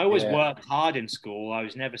 And I always worked hard in school. I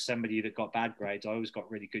was never somebody that got bad grades. I always got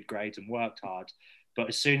really good grades and worked hard. But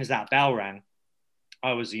as soon as that bell rang,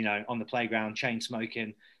 I was, you know, on the playground, chain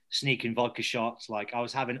smoking, sneaking vodka shots. Like I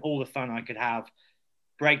was having all the fun I could have,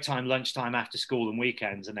 break time, lunchtime, after school and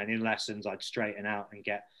weekends. And then in lessons, I'd straighten out and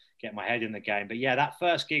get my head in the game. But yeah, that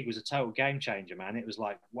first gig was a total game changer, man. It was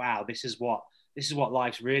like, wow, this is what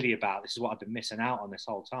life's really about. This is what I've been missing out on this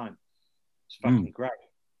whole time. It's fucking great.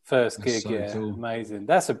 First gig, cool. Amazing.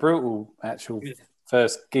 That's a brutal actual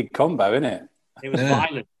first gig combo, isn't it? It was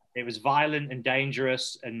violent. It was violent and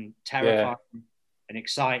dangerous and terrifying and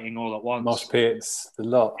exciting all at once. Mosh pits, the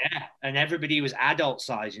lot. Yeah, and everybody was adult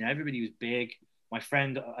size. You know, everybody was big. My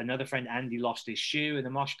friend, another friend, Andy, lost his shoe in the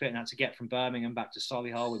mosh pit and had to get from Birmingham back to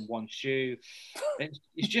Solihull in one shoe.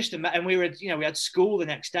 It's just, and we had school the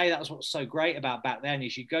next day. That was what was so great about back then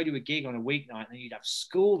is you'd go to a gig on a weeknight and then you'd have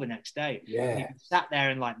school the next day. Yeah. And you sat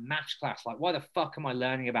there in like maths class, like, why the fuck am I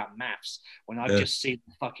learning about maths when I've just seen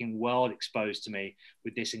the fucking world exposed to me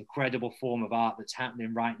with this incredible form of art that's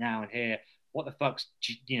happening right now and here? What the fuck's,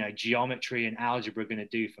 geometry and algebra going to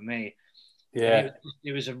do for me? Yeah,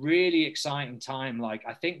 it was a really exciting time. Like,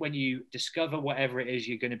 I think when you discover whatever it is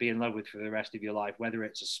you're going to be in love with for the rest of your life, whether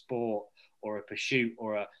it's a sport or a pursuit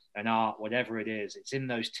or an art, whatever it is, it's in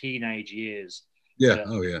those teenage years. Yeah.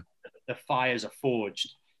 The fires are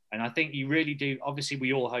forged. And I think you really do. Obviously,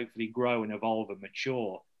 we all hopefully grow and evolve and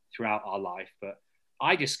mature throughout our life. But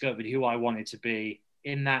I discovered who I wanted to be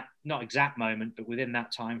in that, not exact moment, but within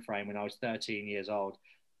that time frame when I was 13 years old.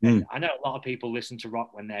 And I know a lot of people listen to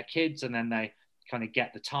rock when they're kids and then they kind of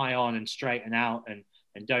get the tie on and straighten out and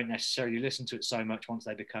don't necessarily listen to it so much once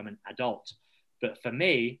they become an adult. But for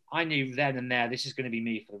me, I knew then and there, this is going to be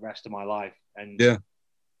me for the rest of my life. And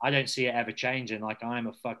I don't see it ever changing. Like, I'm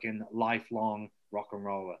a fucking lifelong rock and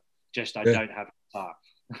roller. Just I don't have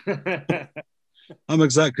a guitar. I'm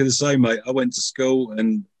exactly the same, mate. I went to school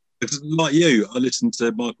and like you, I listened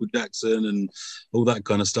to Michael Jackson and all that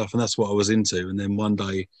kind of stuff, and that's what I was into. And then one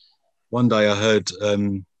day I heard, I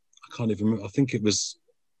can't even remember. I think it was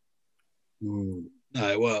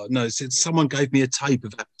someone gave me a tape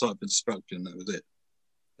of Appetite for Destruction. That was it.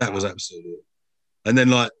 That was absolutely it. And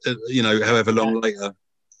then, like, however long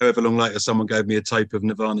later, someone gave me a tape of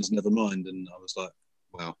Nirvana's Nevermind, and I was like,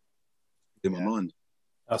 wow, in my mind.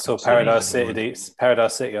 I saw Paradise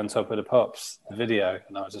City on Top of the Pops, the video,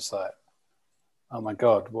 and I was just like, oh my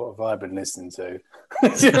God, what have I been listening to?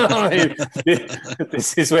 Do you know what I mean?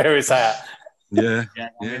 This is where it's at. Yeah. I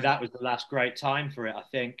mean, that was the last great time for it, I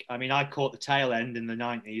think. I mean, I caught the tail end in the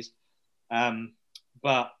 90s,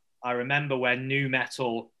 but I remember when nu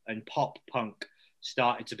metal and pop punk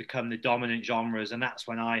started to become the dominant genres, and that's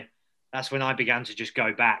when I began to just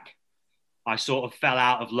go back. I sort of fell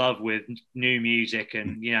out of love with new music,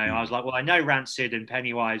 and I was like, well, I know Rancid and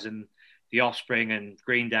Pennywise and The Offspring and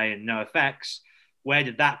Green Day and NoFX. Where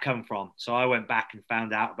did that come from? So I went back and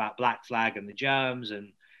found out about Black Flag and the Germs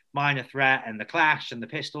and Minor Threat and the Clash and the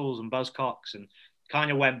Pistols and Buzzcocks, and kind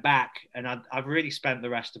of went back. And I've really spent the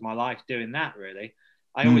rest of my life doing that. Really,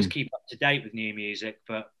 I always keep up to date with new music,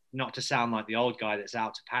 but not to sound like the old guy that's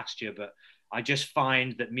out to pasture, but I just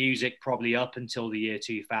find that music probably up until the year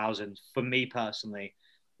 2000, for me personally,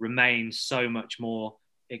 remains so much more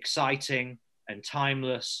exciting and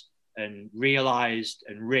timeless and realized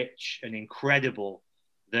and rich and incredible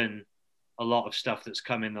than a lot of stuff that's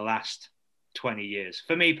come in the last 20 years,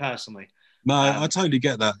 for me personally. No, I totally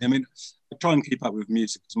get that. I mean, I try and keep up with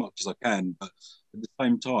music as much as I can, but at the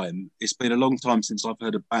same time, it's been a long time since I've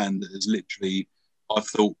heard a band that has literally, I've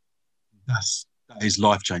thought, that is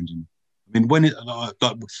life-changing. I mean, when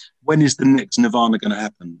is the next Nirvana going to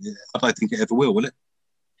happen? I don't think it ever will it?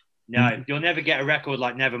 No, you'll never get a record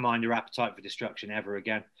like Nevermind or Appetite for Destruction ever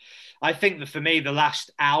again. I think that for me, the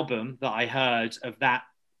last album that I heard of that,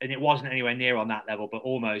 and it wasn't anywhere near on that level, but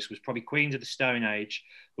almost, was probably Queens of the Stone Age,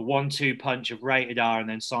 the 1-2 punch of Rated R, and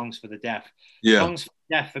then Songs for the Deaf. Yeah. Songs for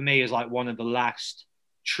the Deaf for me is like one of the last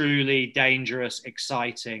truly dangerous,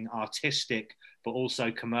 exciting, artistic, but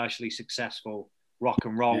also commercially successful rock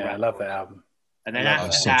and roll records. I love that album. And then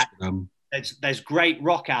after that, there's great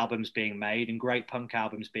rock albums being made and great punk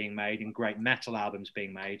albums being made and great metal albums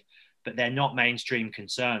being made, but they're not mainstream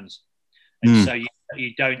concerns. And so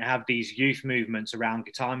you don't have these youth movements around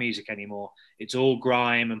guitar music anymore. It's all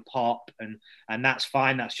grime and pop, and that's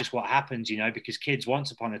fine. That's just what happens, you know, because kids once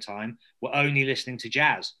upon a time were only listening to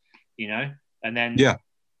jazz, you know, and then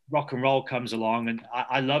rock and roll comes along. And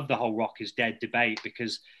I love the whole rock is dead debate,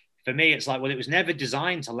 because for me, it's like, well, it was never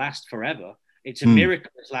designed to last forever. It's a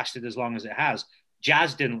miracle it's lasted as long as it has.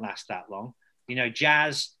 Jazz didn't last that long. You know,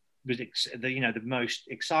 jazz was the most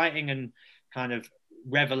exciting and kind of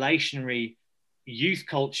revelationary youth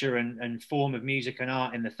culture and form of music and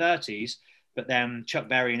art in the 30s. But then Chuck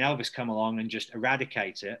Berry and Elvis come along and just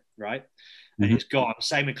eradicate it, right? And it's gone.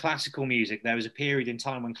 Same with classical music. There was a period in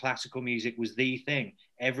time when classical music was the thing.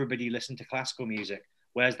 Everybody listened to classical music.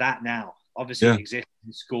 Where's that now? Obviously, it exists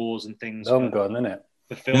in scores and things. Long gone, isn't it?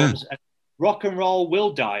 For films. Yeah. Rock and roll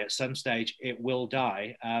will die at some stage. It will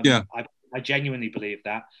die. I genuinely believe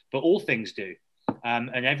that. But all things do.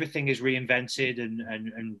 And everything is reinvented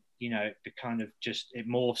and you know, it kind of just, it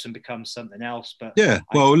morphs and becomes something else. But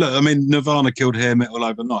well, look, I mean, Nirvana killed hair metal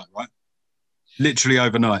overnight, right? Literally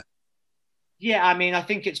overnight. Yeah, I mean, I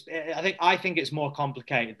think it's more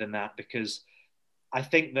complicated than that, because I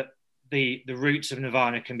think that the roots of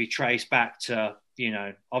Nirvana can be traced back to, you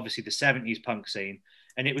know, obviously the 70s punk scene,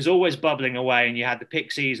 and it was always bubbling away, and you had the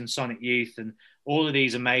Pixies and Sonic Youth and all of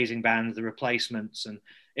these amazing bands, the Replacements, and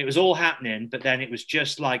it was all happening, but then it was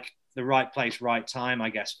just like the right place, right time, I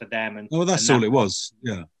guess, for them. And well, that's all it was.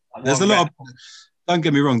 Yeah, there's a lot of, don't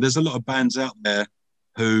get me wrong, there's a lot of bands out there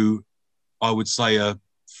who I would say are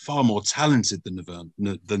far more talented than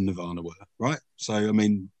Nirvana were, right? So, I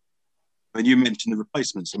mean, when you mentioned the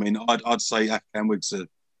Replacements, I mean, I'd say Afghan Wigs are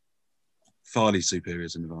farly superior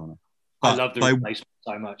to Nirvana. But I love the Replacements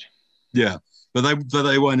so much. Yeah, but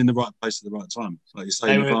they weren't in the right place at the right time. Like you say,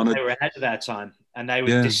 they Nirvana, were ahead of their time, and they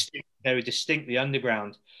were distinctly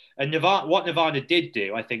underground. And what Nirvana did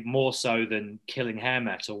do, I think, more so than killing hair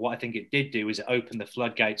metal, what I think it did do is it opened the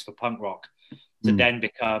floodgates for punk rock to then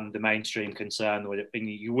become the mainstream concern.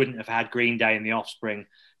 You wouldn't have had Green Day and The Offspring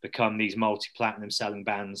become these multi-platinum selling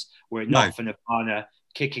bands were it not for Nirvana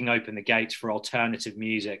kicking open the gates for alternative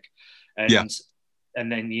music.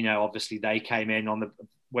 And then, you know, obviously they came in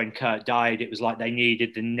when Kurt died, it was like they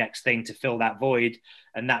needed the next thing to fill that void,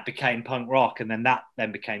 and that became punk rock, and then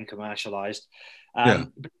that became commercialized.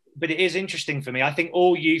 But it is interesting for me. I think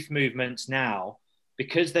all youth movements now,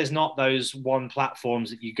 because there's not those one platforms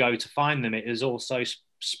that you go to find them, it is also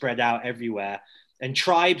spread out everywhere. And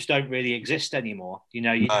tribes don't really exist anymore. You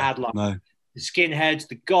know, had the skinheads,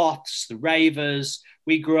 the goths, the ravers.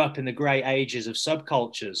 We grew up in the great ages of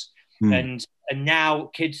subcultures. And now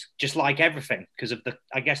kids just like everything because of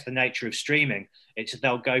the nature of streaming.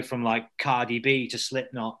 They'll go from like Cardi B to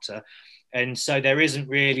Slipknot and so there isn't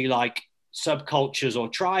really like subcultures or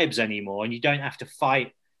tribes anymore, and you don't have to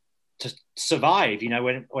fight to survive. You know,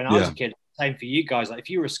 when I was a kid, same for you guys. Like if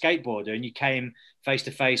you were a skateboarder and you came face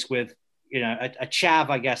to face with, you know, a chav,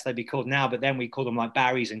 I guess they'd be called now, but then we call them like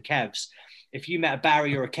Barrys and Kevs. If you met a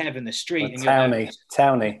Barry or a Kev in the street, and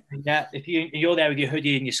Townie, yeah, if you're there with your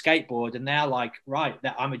hoodie and your skateboard, and they're like, right,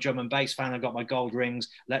 I'm a drum and bass fan, I got my gold rings,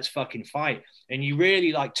 let's fucking fight. And you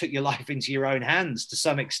really like took your life into your own hands to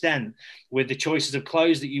some extent with the choices of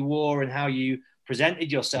clothes that you wore and how you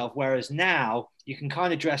presented yourself. Whereas now you can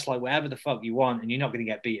kind of dress like whatever the fuck you want, and you're not going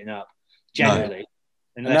to get beaten up generally.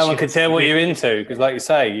 No, no one can tell what you're into because, like you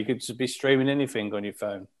say, you could just be streaming anything on your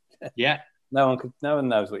phone. Yeah. No one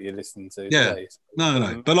knows what you're listening to. Yeah, today.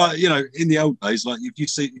 No. But like, you know, in the old days, like if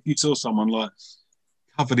you saw someone like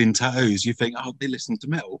covered in tattoos, you think, oh, they listen to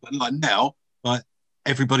metal. But like now, like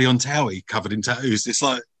everybody on Towie covered in tattoos, it's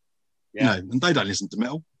like, you know, and they don't listen to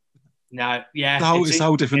metal. No, yeah, it's a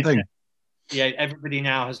whole different thing. Yeah, everybody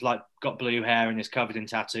now has like got blue hair and is covered in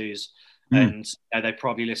tattoos, and they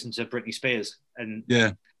probably listen to Britney Spears, and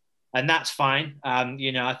that's fine.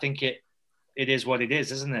 You know, I think it is what it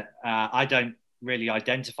is, isn't it? I don't really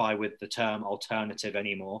identify with the term alternative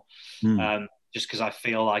anymore, just because I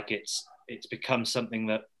feel like it's become something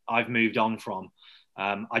that I've moved on from.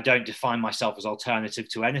 I don't define myself as alternative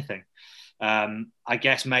to anything. I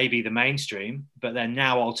guess maybe the mainstream, but then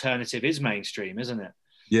now alternative is mainstream, isn't it?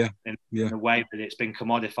 in the way that it's been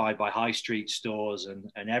commodified by high street stores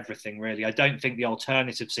and everything, really. I don't think the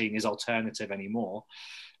alternative scene is alternative anymore.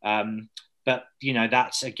 But, you know,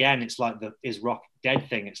 that's, again, it's like the is rock dead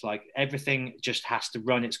thing. It's like everything just has to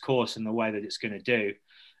run its course in the way that it's going to do.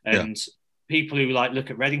 And people who like look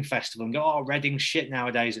at Reading Festival and go, oh, Reading's shit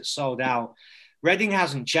nowadays, it's sold out. Reading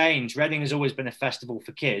hasn't changed. Reading has always been a festival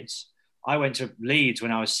for kids. I went to Leeds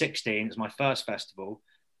when I was 16. It was my first festival.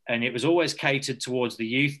 And it was always catered towards the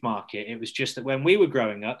youth market. It was just that when we were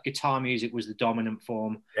growing up, guitar music was the dominant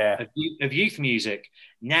form of youth music.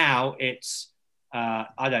 Now it's,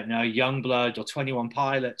 I don't know, Youngblood or 21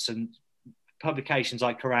 Pilots, and publications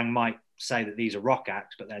like Kerrang might say that these are rock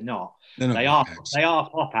acts, but they're not. They are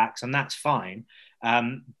pop acts, and that's fine.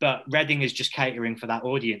 But Reading is just catering for that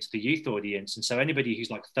audience, the youth audience. And so anybody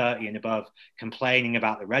who's like 30 and above complaining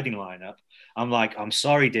about the Reading lineup, I'm like, I'm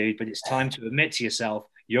sorry, dude, but it's time to admit to yourself,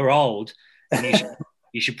 you're old, and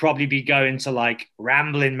you should probably be going to like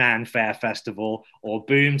Ramblin' Man Fair Festival or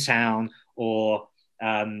Boomtown or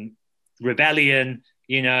Rebellion,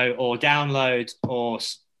 you know, or Download or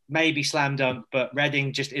maybe Slam Dunk, but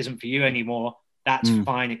Reading just isn't for you anymore. That's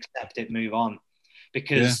fine, accept it, move on.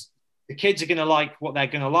 Because the kids are going to like what they're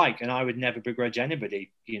going to like, and I would never begrudge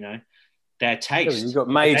anybody, you know, their taste. You've got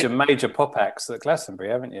major pop acts at Glastonbury,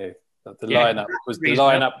 haven't you? The lineup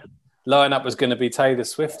was going to be Taylor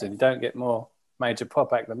Swift, and you don't get more major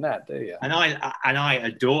pop act than that, do you? And I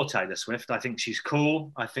adore Taylor Swift. I think she's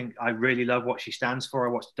cool. I think I really love what she stands for. I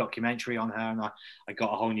watched a documentary on her, and I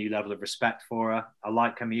got a whole new level of respect for her. I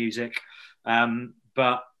like her music,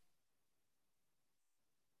 but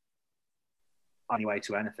anyway,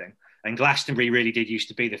 to anything. And Glastonbury really did used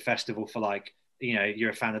to be the festival for, like, you know, you're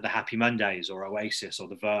a fan of the Happy Mondays or Oasis or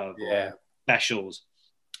the Verve or Specials.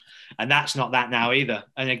 And that's not that now either.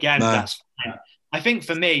 And again, that's fine. I think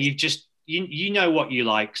for me, you've just, you know what you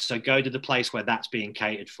like. So go to the place where that's being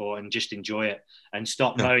catered for and just enjoy it, and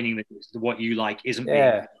stop moaning that what you like isn't being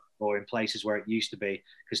catered for in places where it used to be,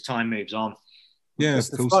 because time moves on. Yeah, of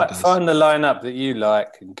course it does. Find the lineup that you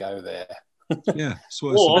like and go there. Yeah, that's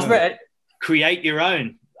what or create your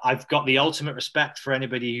own. I've got the ultimate respect for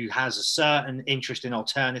anybody who has a certain interest in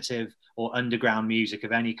alternative or underground music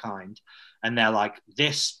of any kind, and they're like,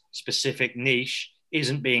 this specific niche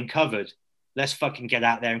isn't being covered. Let's fucking get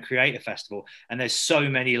out there and create a festival. And there's so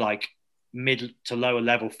many like mid to lower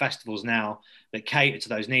level festivals now that cater to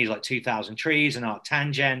those needs, like 2000 Trees and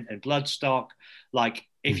Arctangent and Bloodstock. Like,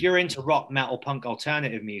 if you're into rock, metal, punk,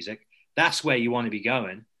 alternative music, that's where you want to be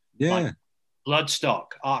going. Yeah. Like Bloodstock,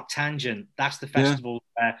 Arctangent, that's the festival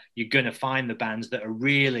where you're going to find the bands that are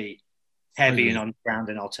really heavy and underground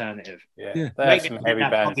and alternative. There's some heavy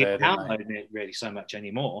bands there. Downloading it really so much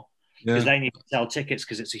anymore, because they need to sell tickets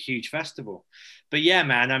because it's a huge festival. But yeah,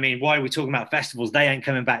 man, I mean, why are we talking about festivals? They ain't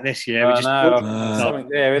coming back this year. There's something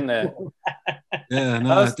there, isn't there?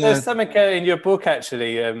 There's something in your book,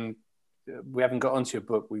 actually. We haven't got onto your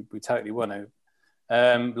book. We totally want to.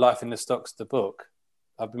 Life in the Stocks, the book.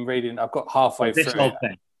 I've been reading. I've got halfway through it.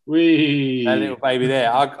 Thing. That little baby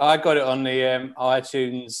there. I got it on the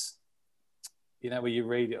iTunes. You know, where you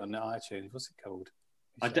read it on the iTunes. What's it called?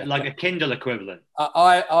 Like a Kindle equivalent.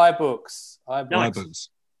 iBooks. iBooks.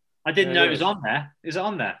 I didn't know it was on there. Is it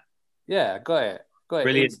on there? Yeah, got it.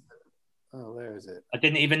 Brilliant. Oh, where is it? I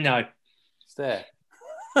didn't even know. It's there.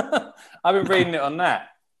 I've been reading it on that.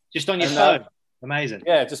 Just on your phone. Amazing.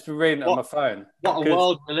 Yeah, just been reading it on my phone. What a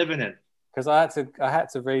world we're living in. Because I had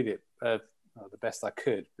to read it the best I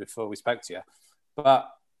could before we spoke to you. But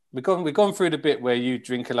we've gone through the bit where you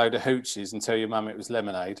drink a load of hooches and tell your mum it was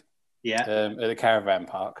lemonade. Yeah. At the caravan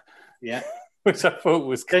park. Yeah. Which I thought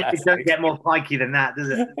was classic. It doesn't get more pikey than that, does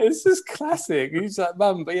it? It's just classic. He's like,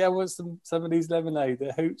 Mum, but yeah, I want some of these lemonade,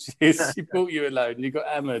 the hooches. She bought you a load and you got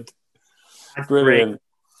hammered. That's brilliant.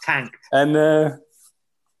 Tanked. And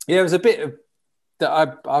it was a bit of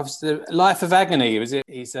that. I was the Life of Agony. Was it?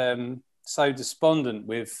 He's so despondent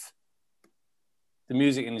with the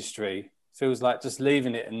music industry. Feels like just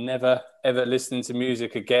leaving it and never ever listening to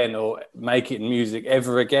music again or making music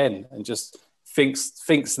ever again, and just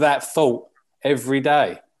thinks that thought every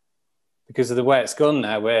day because of the way it's gone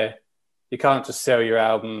now, where you can't just sell your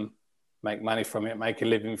album, make money from it, make a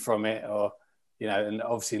living from it, or and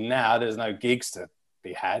obviously now there's no gigs to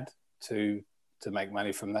be had to make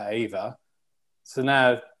money from that either. So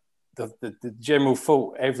now the general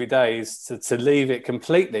thought every day is to leave it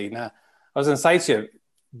completely. Now I was going to say to you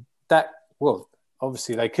that, well,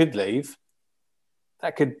 obviously they could leave.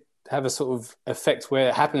 That could have a sort of effect where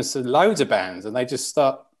it happens to loads of bands and they just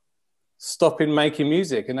start stopping making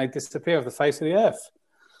music and they disappear off the face of the earth.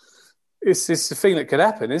 It's a thing that could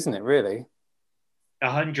happen, isn't it, really?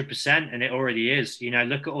 100%, and it already is. You know,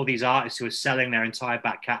 look at all these artists who are selling their entire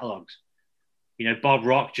back catalogs. You know, Bob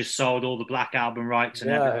Rock just sold all the Black Album rights and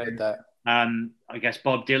everything. I heard that. I guess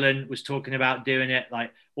Bob Dylan was talking about doing it.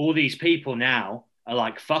 Like, all these people now are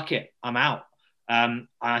like, fuck it, I'm out. And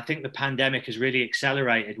I think the pandemic has really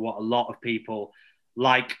accelerated what a lot of people,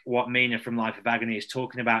 like what Mina from Life of Agony is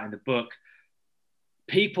talking about in the book.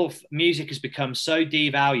 Music has become so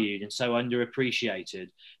devalued and so underappreciated.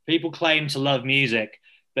 People claim to love music,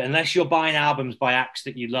 but unless you're buying albums by acts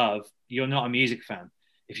that you love, you're not a music fan.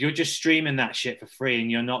 If you're just streaming that shit for free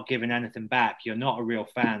and you're not giving anything back, you're not a real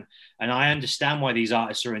fan. And I understand why these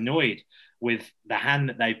artists are annoyed with the hand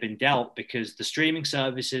that they've been dealt, because the streaming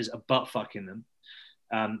services are butt fucking them.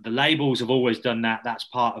 The labels have always done that. That's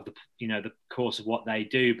part of the, you know, the course of what they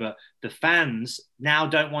do. But the fans now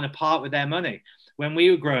don't want to part with their money. When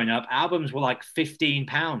we were growing up, albums were like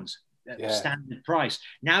 £15 standard price.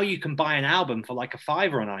 Now you can buy an album for like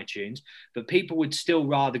 £5 on iTunes, but people would still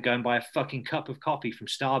rather go and buy a fucking cup of coffee from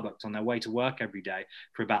Starbucks on their way to work every day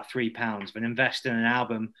for about £3 than invest in an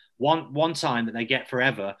album one time that they get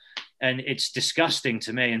forever. And it's disgusting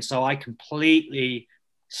to me. And so I completely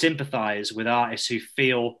sympathize with artists who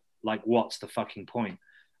feel like, what's the fucking point?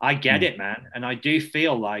 I get it, man. And I do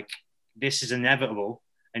feel like this is inevitable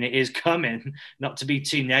and it is coming, not to be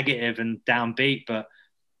too negative and downbeat, but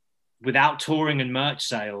without touring and merch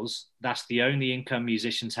sales, that's the only income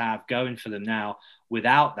musicians have going for them now.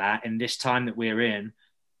 Without that, in this time that we're in,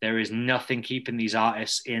 there is nothing keeping these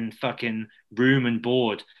artists in fucking room and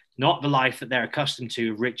board. Not the life that they're accustomed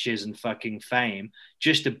to of riches and fucking fame,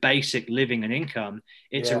 just a basic living and income.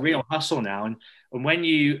 It's a real hustle now. And when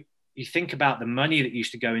you think about the money that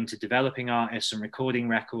used to go into developing artists and recording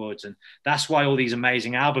records, and that's why all these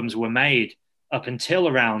amazing albums were made up until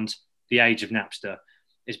around the age of Napster,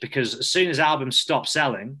 is because as soon as albums stop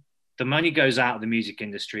selling, the money goes out of the music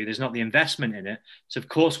industry. There's not the investment in it. So of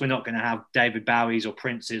course we're not going to have David Bowie's or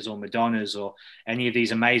Prince's or Madonna's or any of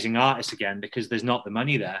these amazing artists again, because there's not the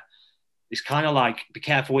money there. It's kind of like, be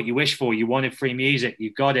careful what you wish for. You wanted free music,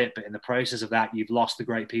 you got it, but in the process of that, you've lost the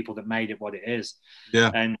great people that made it what it is.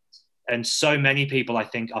 Yeah. And so many people, I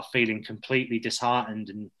think, are feeling completely disheartened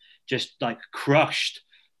and just like crushed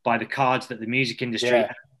by the cards that the music industry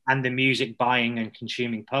and the music buying and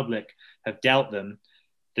consuming public have dealt them,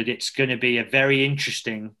 that it's going to be a very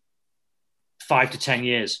interesting 5 to 10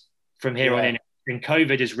 years from here on in. And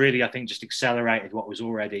COVID has really, I think, just accelerated what was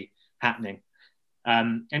already happening.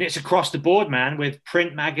 And it's across the board, man, with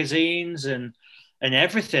print magazines and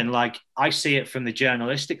everything. Like, I see it from the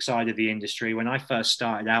journalistic side of the industry. When I first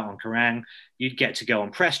started out on Kerrang, you'd get to go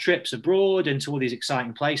on press trips abroad into all these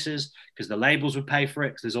exciting places because the labels would pay for it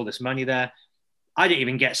because there's all this money there. I didn't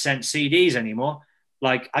even get sent CDs anymore.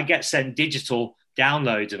 Like, I get sent digital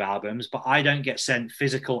downloads of albums, but I don't get sent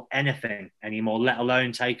physical anything anymore, let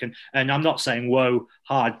alone taken. And I'm not saying, whoa,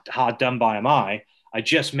 hard done by am I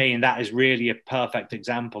just mean that is really a perfect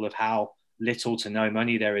example of how little to no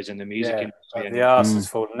money there is in the music industry. Like the arse has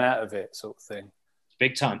fallen out of it, sort of thing.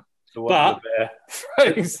 Big time. But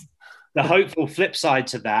the hopeful flip side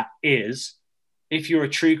to that is, if you're a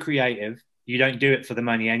true creative, you don't do it for the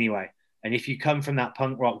money anyway. And if you come from that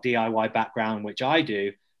punk rock DIY background, which I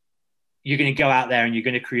do, you're going to go out there and you're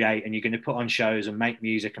going to create and you're going to put on shows and make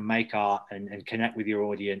music and make art and connect with your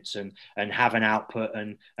audience and have an output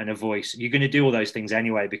and a voice. You're going to do all those things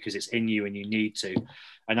anyway because it's in you and you need to.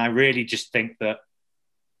 And I really just think that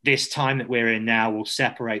this time that we're in now will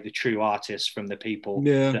separate the true artists from the people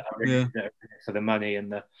that are in it for the money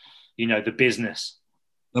and the, you know, the business.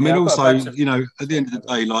 I mean, also, you know, at the end of the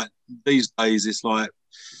day, like these days, it's like,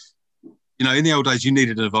 you know, in the old days, you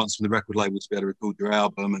needed an advance from the record label to be able to record your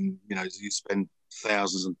album, and you know, you spend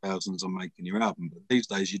thousands and thousands on making your album. But these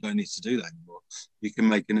days, you don't need to do that anymore. You can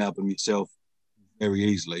make an album yourself very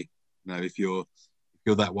easily, you know, if you're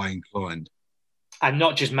that way inclined. And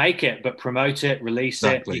not just make it, but promote it, release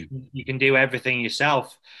it. You can do everything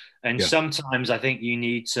yourself. And sometimes I think you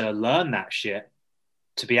need to learn that shit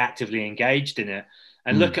to be actively engaged in it.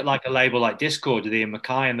 And look at like a label like Discord with Ian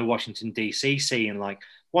MacKaye and the Washington DC scene, like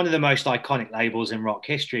one of the most iconic labels in rock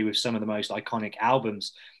history with some of the most iconic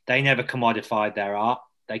albums. They never commodified their art.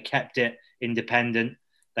 They kept it independent.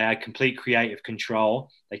 They had complete creative control.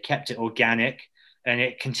 They kept it organic, and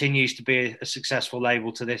it continues to be a successful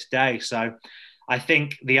label to this day. So I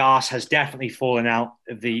think the arse has definitely fallen out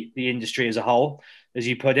of the industry as a whole, as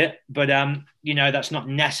you put it. But, you know, that's not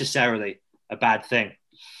necessarily a bad thing.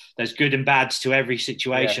 There's good and bads to every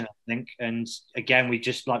situation, I think. And again, we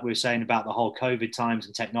just, like we were saying about the whole COVID times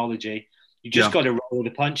and technology, you just got to roll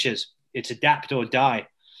the punches. It's adapt or die.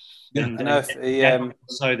 Yeah. And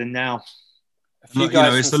so than now.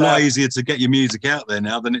 it's a lot easier to get your music out there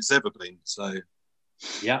now than it's ever been. So,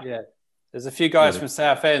 yeah. There's a few guys from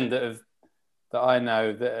Southend that I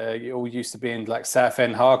know that all used to be in like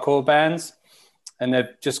Southend hardcore bands, and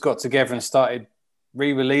they've just got together and started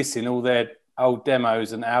re-releasing all their old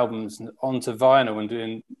demos and albums onto vinyl and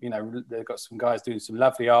doing, they've got some guys doing some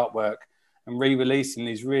lovely artwork and re-releasing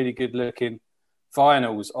these really good looking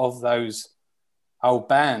vinyls of those old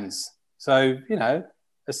bands. So,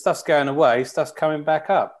 the stuff's going away, stuff's coming back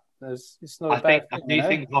up. It's not a bad thing. I do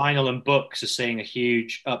think vinyl and books are seeing a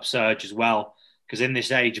huge upsurge as well, because in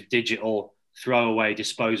this age of digital, throwaway,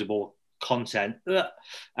 disposable content,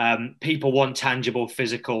 people want tangible,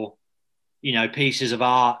 physical, pieces of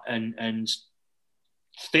art and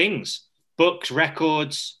things, books,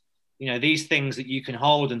 records, these things that you can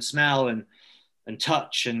hold and smell and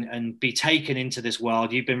touch and be taken into this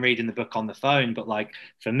world. You've been reading the book on the phone, but like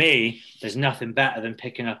for me, there's nothing better than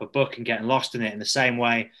picking up a book and getting lost in it. In the same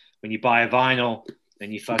way, when you buy a vinyl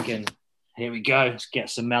and you fucking, here we go, let's get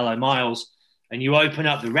some Mellow Miles, and you open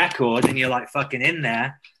up the record and you're like fucking in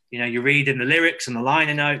there, you're reading the lyrics and the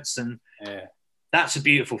liner notes, and that's a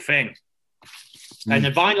beautiful thing. And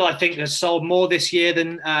the vinyl, I think, has sold more this year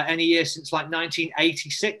than any year since like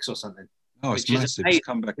 1986 or something. Oh, it's massive. It's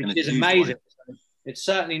come back in a huge amazing. way. It's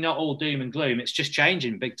certainly not all doom and gloom. It's just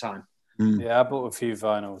changing big time. Yeah, I bought a few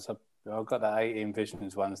vinyls. I got that 18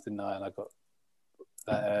 Visions ones, didn't I? And I got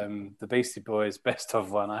that, the Beastie Boys Best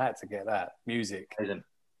Of one. I had to get that. Music.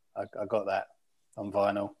 I got that on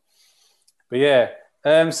vinyl. But yeah,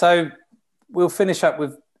 so we'll finish up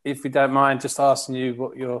with, if you don't mind, just asking you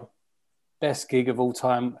what your best gig of all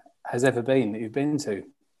time has ever been that you've been to,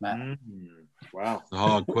 Matt. Wow. A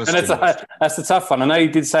hard question. That's a tough one. I know you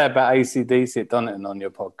did say about AC/DC at Donington on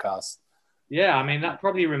your podcast. Yeah, I mean, that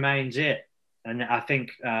probably remains it. And I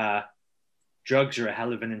think drugs are a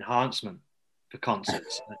hell of an enhancement for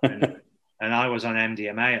concerts. and I was on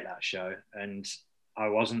MDMA at that show, and I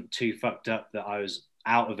wasn't too fucked up that I was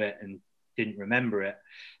out of it and didn't remember it.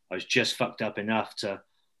 I was just fucked up enough to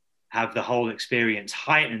have the whole experience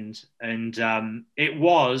heightened. And it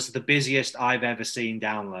was the busiest I've ever seen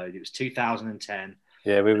Download. It was 2010.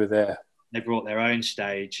 Yeah, we were there. They brought their own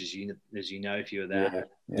stage, as you know, if you were there.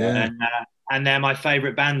 Yeah. And they're my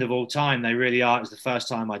favourite band of all time. They really are. It was the first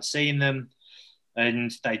time I'd seen them.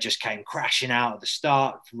 And they just came crashing out at the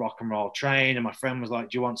start, Rock and Roll Train. And my friend was like,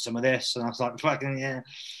 do you want some of this? And I was like, fucking yeah.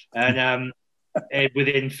 And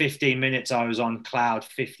within 15 minutes, I was on cloud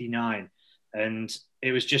 59. And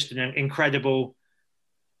it was just an incredible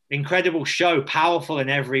show, powerful in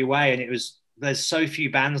every way. And there's so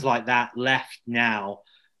few bands like that left now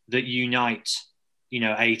that unite,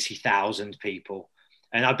 80,000 people.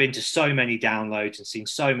 And I've been to so many downloads and seen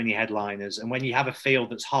so many headliners. And when you have a field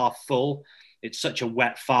that's half full, it's such a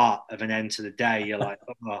wet fart of an end to the day. You're like,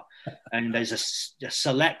 oh. And there's a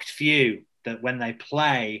select few that when they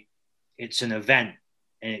play, it's an event,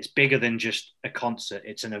 and it's bigger than just a concert.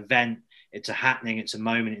 It's an event. It's a happening. It's a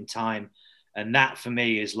moment in time. And that for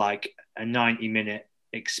me is like a 90-minute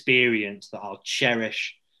experience that I'll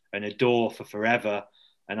cherish and adore for forever.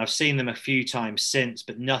 And I've seen them a few times since,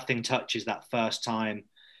 but nothing touches that first time.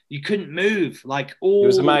 You couldn't move. Like all. It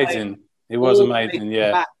was amazing. It was amazing,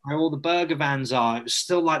 yeah. Back where all the burger vans are, it was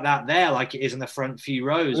still like that there, like it is in the front few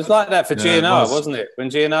rows. It was like that for GNR, wasn't it? When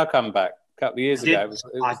GNR come back a couple of years ago.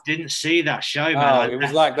 I didn't see that show, man. Oh, it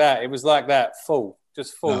was like that. It was like that, full.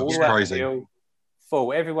 Just full. No, it was crazy.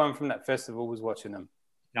 Full. Everyone from that festival was watching them.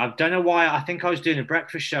 I don't know why. I think I was doing a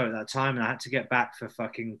breakfast show at that time, and I had to get back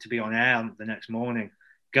to be on air the next morning.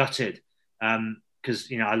 Gutted. Because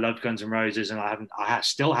I loved Guns N' Roses, and I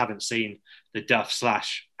still haven't seen the Duff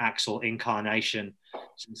 / Axl incarnation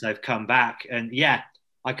since they've come back. And yeah,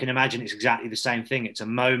 I can imagine it's exactly the same thing. It's a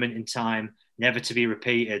moment in time, never to be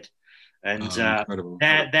repeated. And they're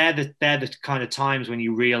the kind of times when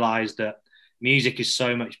you realise that music is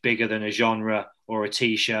so much bigger than a genre or a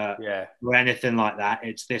T-shirt or anything like that.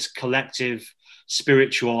 It's this collective,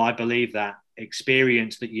 spiritual, I believe that,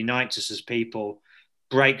 experience that unites us as people,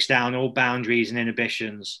 breaks down all boundaries and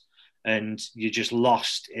inhibitions, and you're just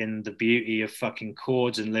lost in the beauty of fucking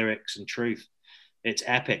chords and lyrics and truth. It's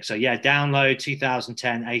epic. So yeah, Download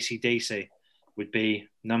 2010 AC/DC would be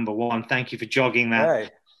number one. Thank you for jogging that.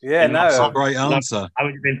 Right. Yeah, no, that's a great answer. I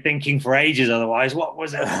would have been thinking for ages otherwise. What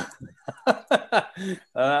was it?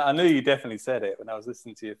 I knew you definitely said it when I was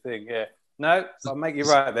listening to your thing. Yeah. No, I'll make you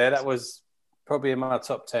right there. That was probably in my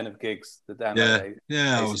top 10 of gigs. The Download.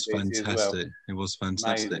 Yeah, it was fantastic. Well. It was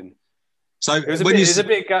fantastic. Amazing. So It was a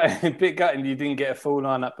bit gutting you didn't get a full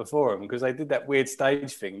lineup before them because they did that weird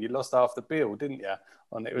stage thing. You lost half the bill, didn't you?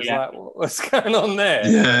 And it was like, what's going on there?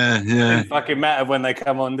 Yeah. It didn't fucking matter when they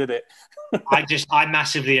come on, did it? I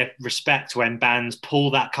massively respect when bands pull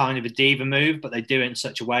that kind of a diva move, but they do it in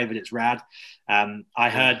such a way that it's rad. I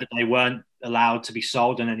heard that they weren't allowed to be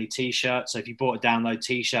sold on any T-shirts. So if you bought a Download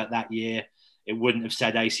T-shirt that year, it wouldn't have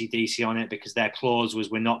said AC/DC on it because their clause was,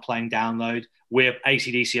 we're not playing Download.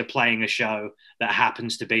 AC/DC are playing a show that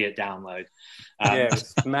happens to be at Download.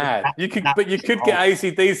 It's mad. You could get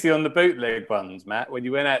AC/DC on the bootleg ones, Matt. When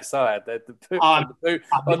you went outside, on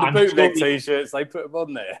the bootleg T-shirts, they put them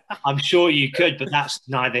on there. I'm sure you could, but that's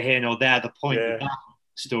neither here nor there. The point of that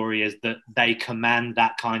story is that they command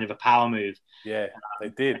that kind of a power move. Yeah, they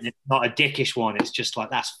did. And it's not a dickish one. It's just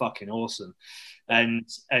like, that's fucking awesome. And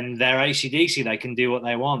they're AC/DC. They can do what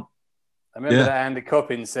they want. I remember that Andy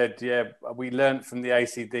Coppin said, we learned from the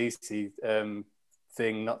AC/DC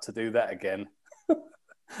thing not to do that again.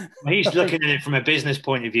 He's looking at it from a business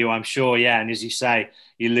point of view, I'm sure, and as you say,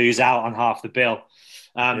 you lose out on half the bill.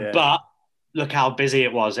 But look how busy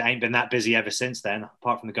it was. It ain't been that busy ever since then,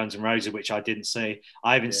 apart from the Guns N' Roses, which I didn't see.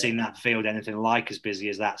 I haven't seen that field anything like as busy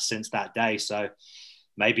as that since that day. So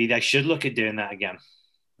maybe they should look at doing that again.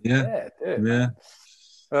 Yeah.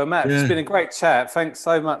 Well, Matt, it's been a great chat. Thanks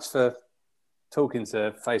so much for talking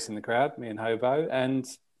to Facing the Crowd, me and Hobo. And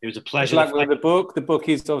it was a pleasure. Good luck with the book. The book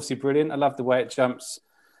is obviously brilliant. I love the way it jumps,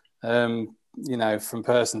 from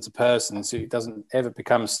person to person. So it doesn't ever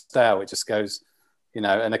become stale. It just goes,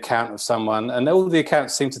 an account of someone. And all the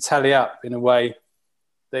accounts seem to tally up in a way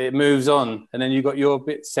that it moves on. And then you've got your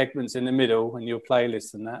bit segments in the middle and your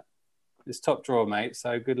playlist and that. It's top drawer, mate.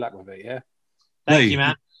 So good luck with it, yeah? Thank you,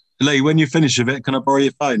 man. Lee, when you finish with it, can I borrow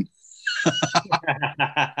your phone?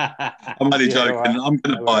 I'm only joking. Right. I'm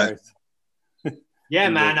going to buy it. Yeah,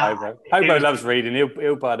 man. Hobo loves reading.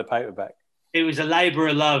 He'll buy the paperback. It was a labour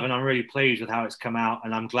of love, and I'm really pleased with how it's come out.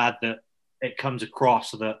 And I'm glad that it comes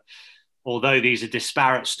across that although these are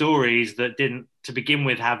disparate stories that didn't, to begin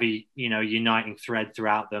with, have a uniting thread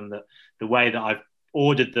throughout them, that the way that I've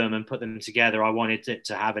ordered them and put them together, I wanted it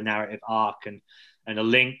to have a narrative arc and a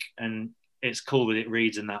link, and it's cool that it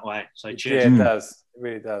reads in that way. So cheers. Yeah, it does. It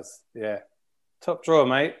really does. Yeah. Top drawer,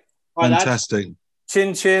 mate. Fantastic. Right,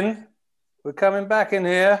 chin chin. We're coming back in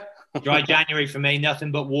here. Dry January for me.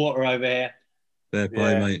 Nothing but water over here. Fair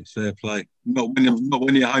play, mate. Fair play. Not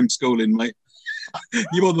when you're homeschooling, mate.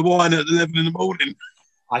 You want the wine at 11 in the morning.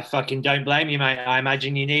 I fucking don't blame you, mate. I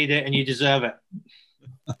imagine you need it and you deserve it.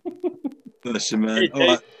 Bless you, man. All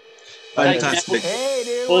right. Fantastic.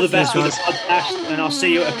 Hey, all the best with the podcast, and I'll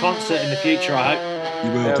see you at a concert in the future, I hope.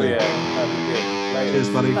 You will do. Yeah. That'd be good. Cheers,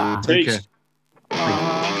 buddy. Take care. I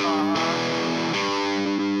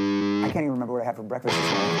can't even remember what I had for breakfast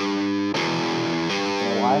this morning. You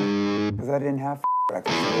know why? Because I didn't have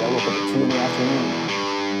breakfast today. I woke up at 2 in the afternoon.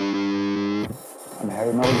 I'm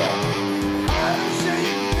Harry Mogo.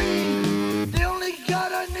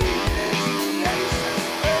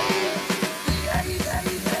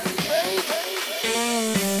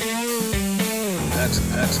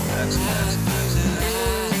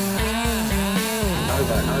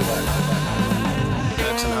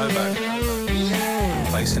 Hobo.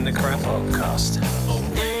 Facing the Crowd podcast.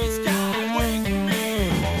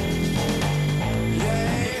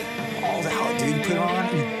 Balls out, dude. Put it on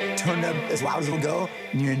and turn it up as loud as it'll go.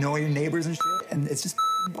 And you annoy your neighbors and shit. And it's just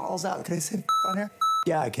balls out. Can I say on here?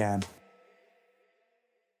 Yeah, I can.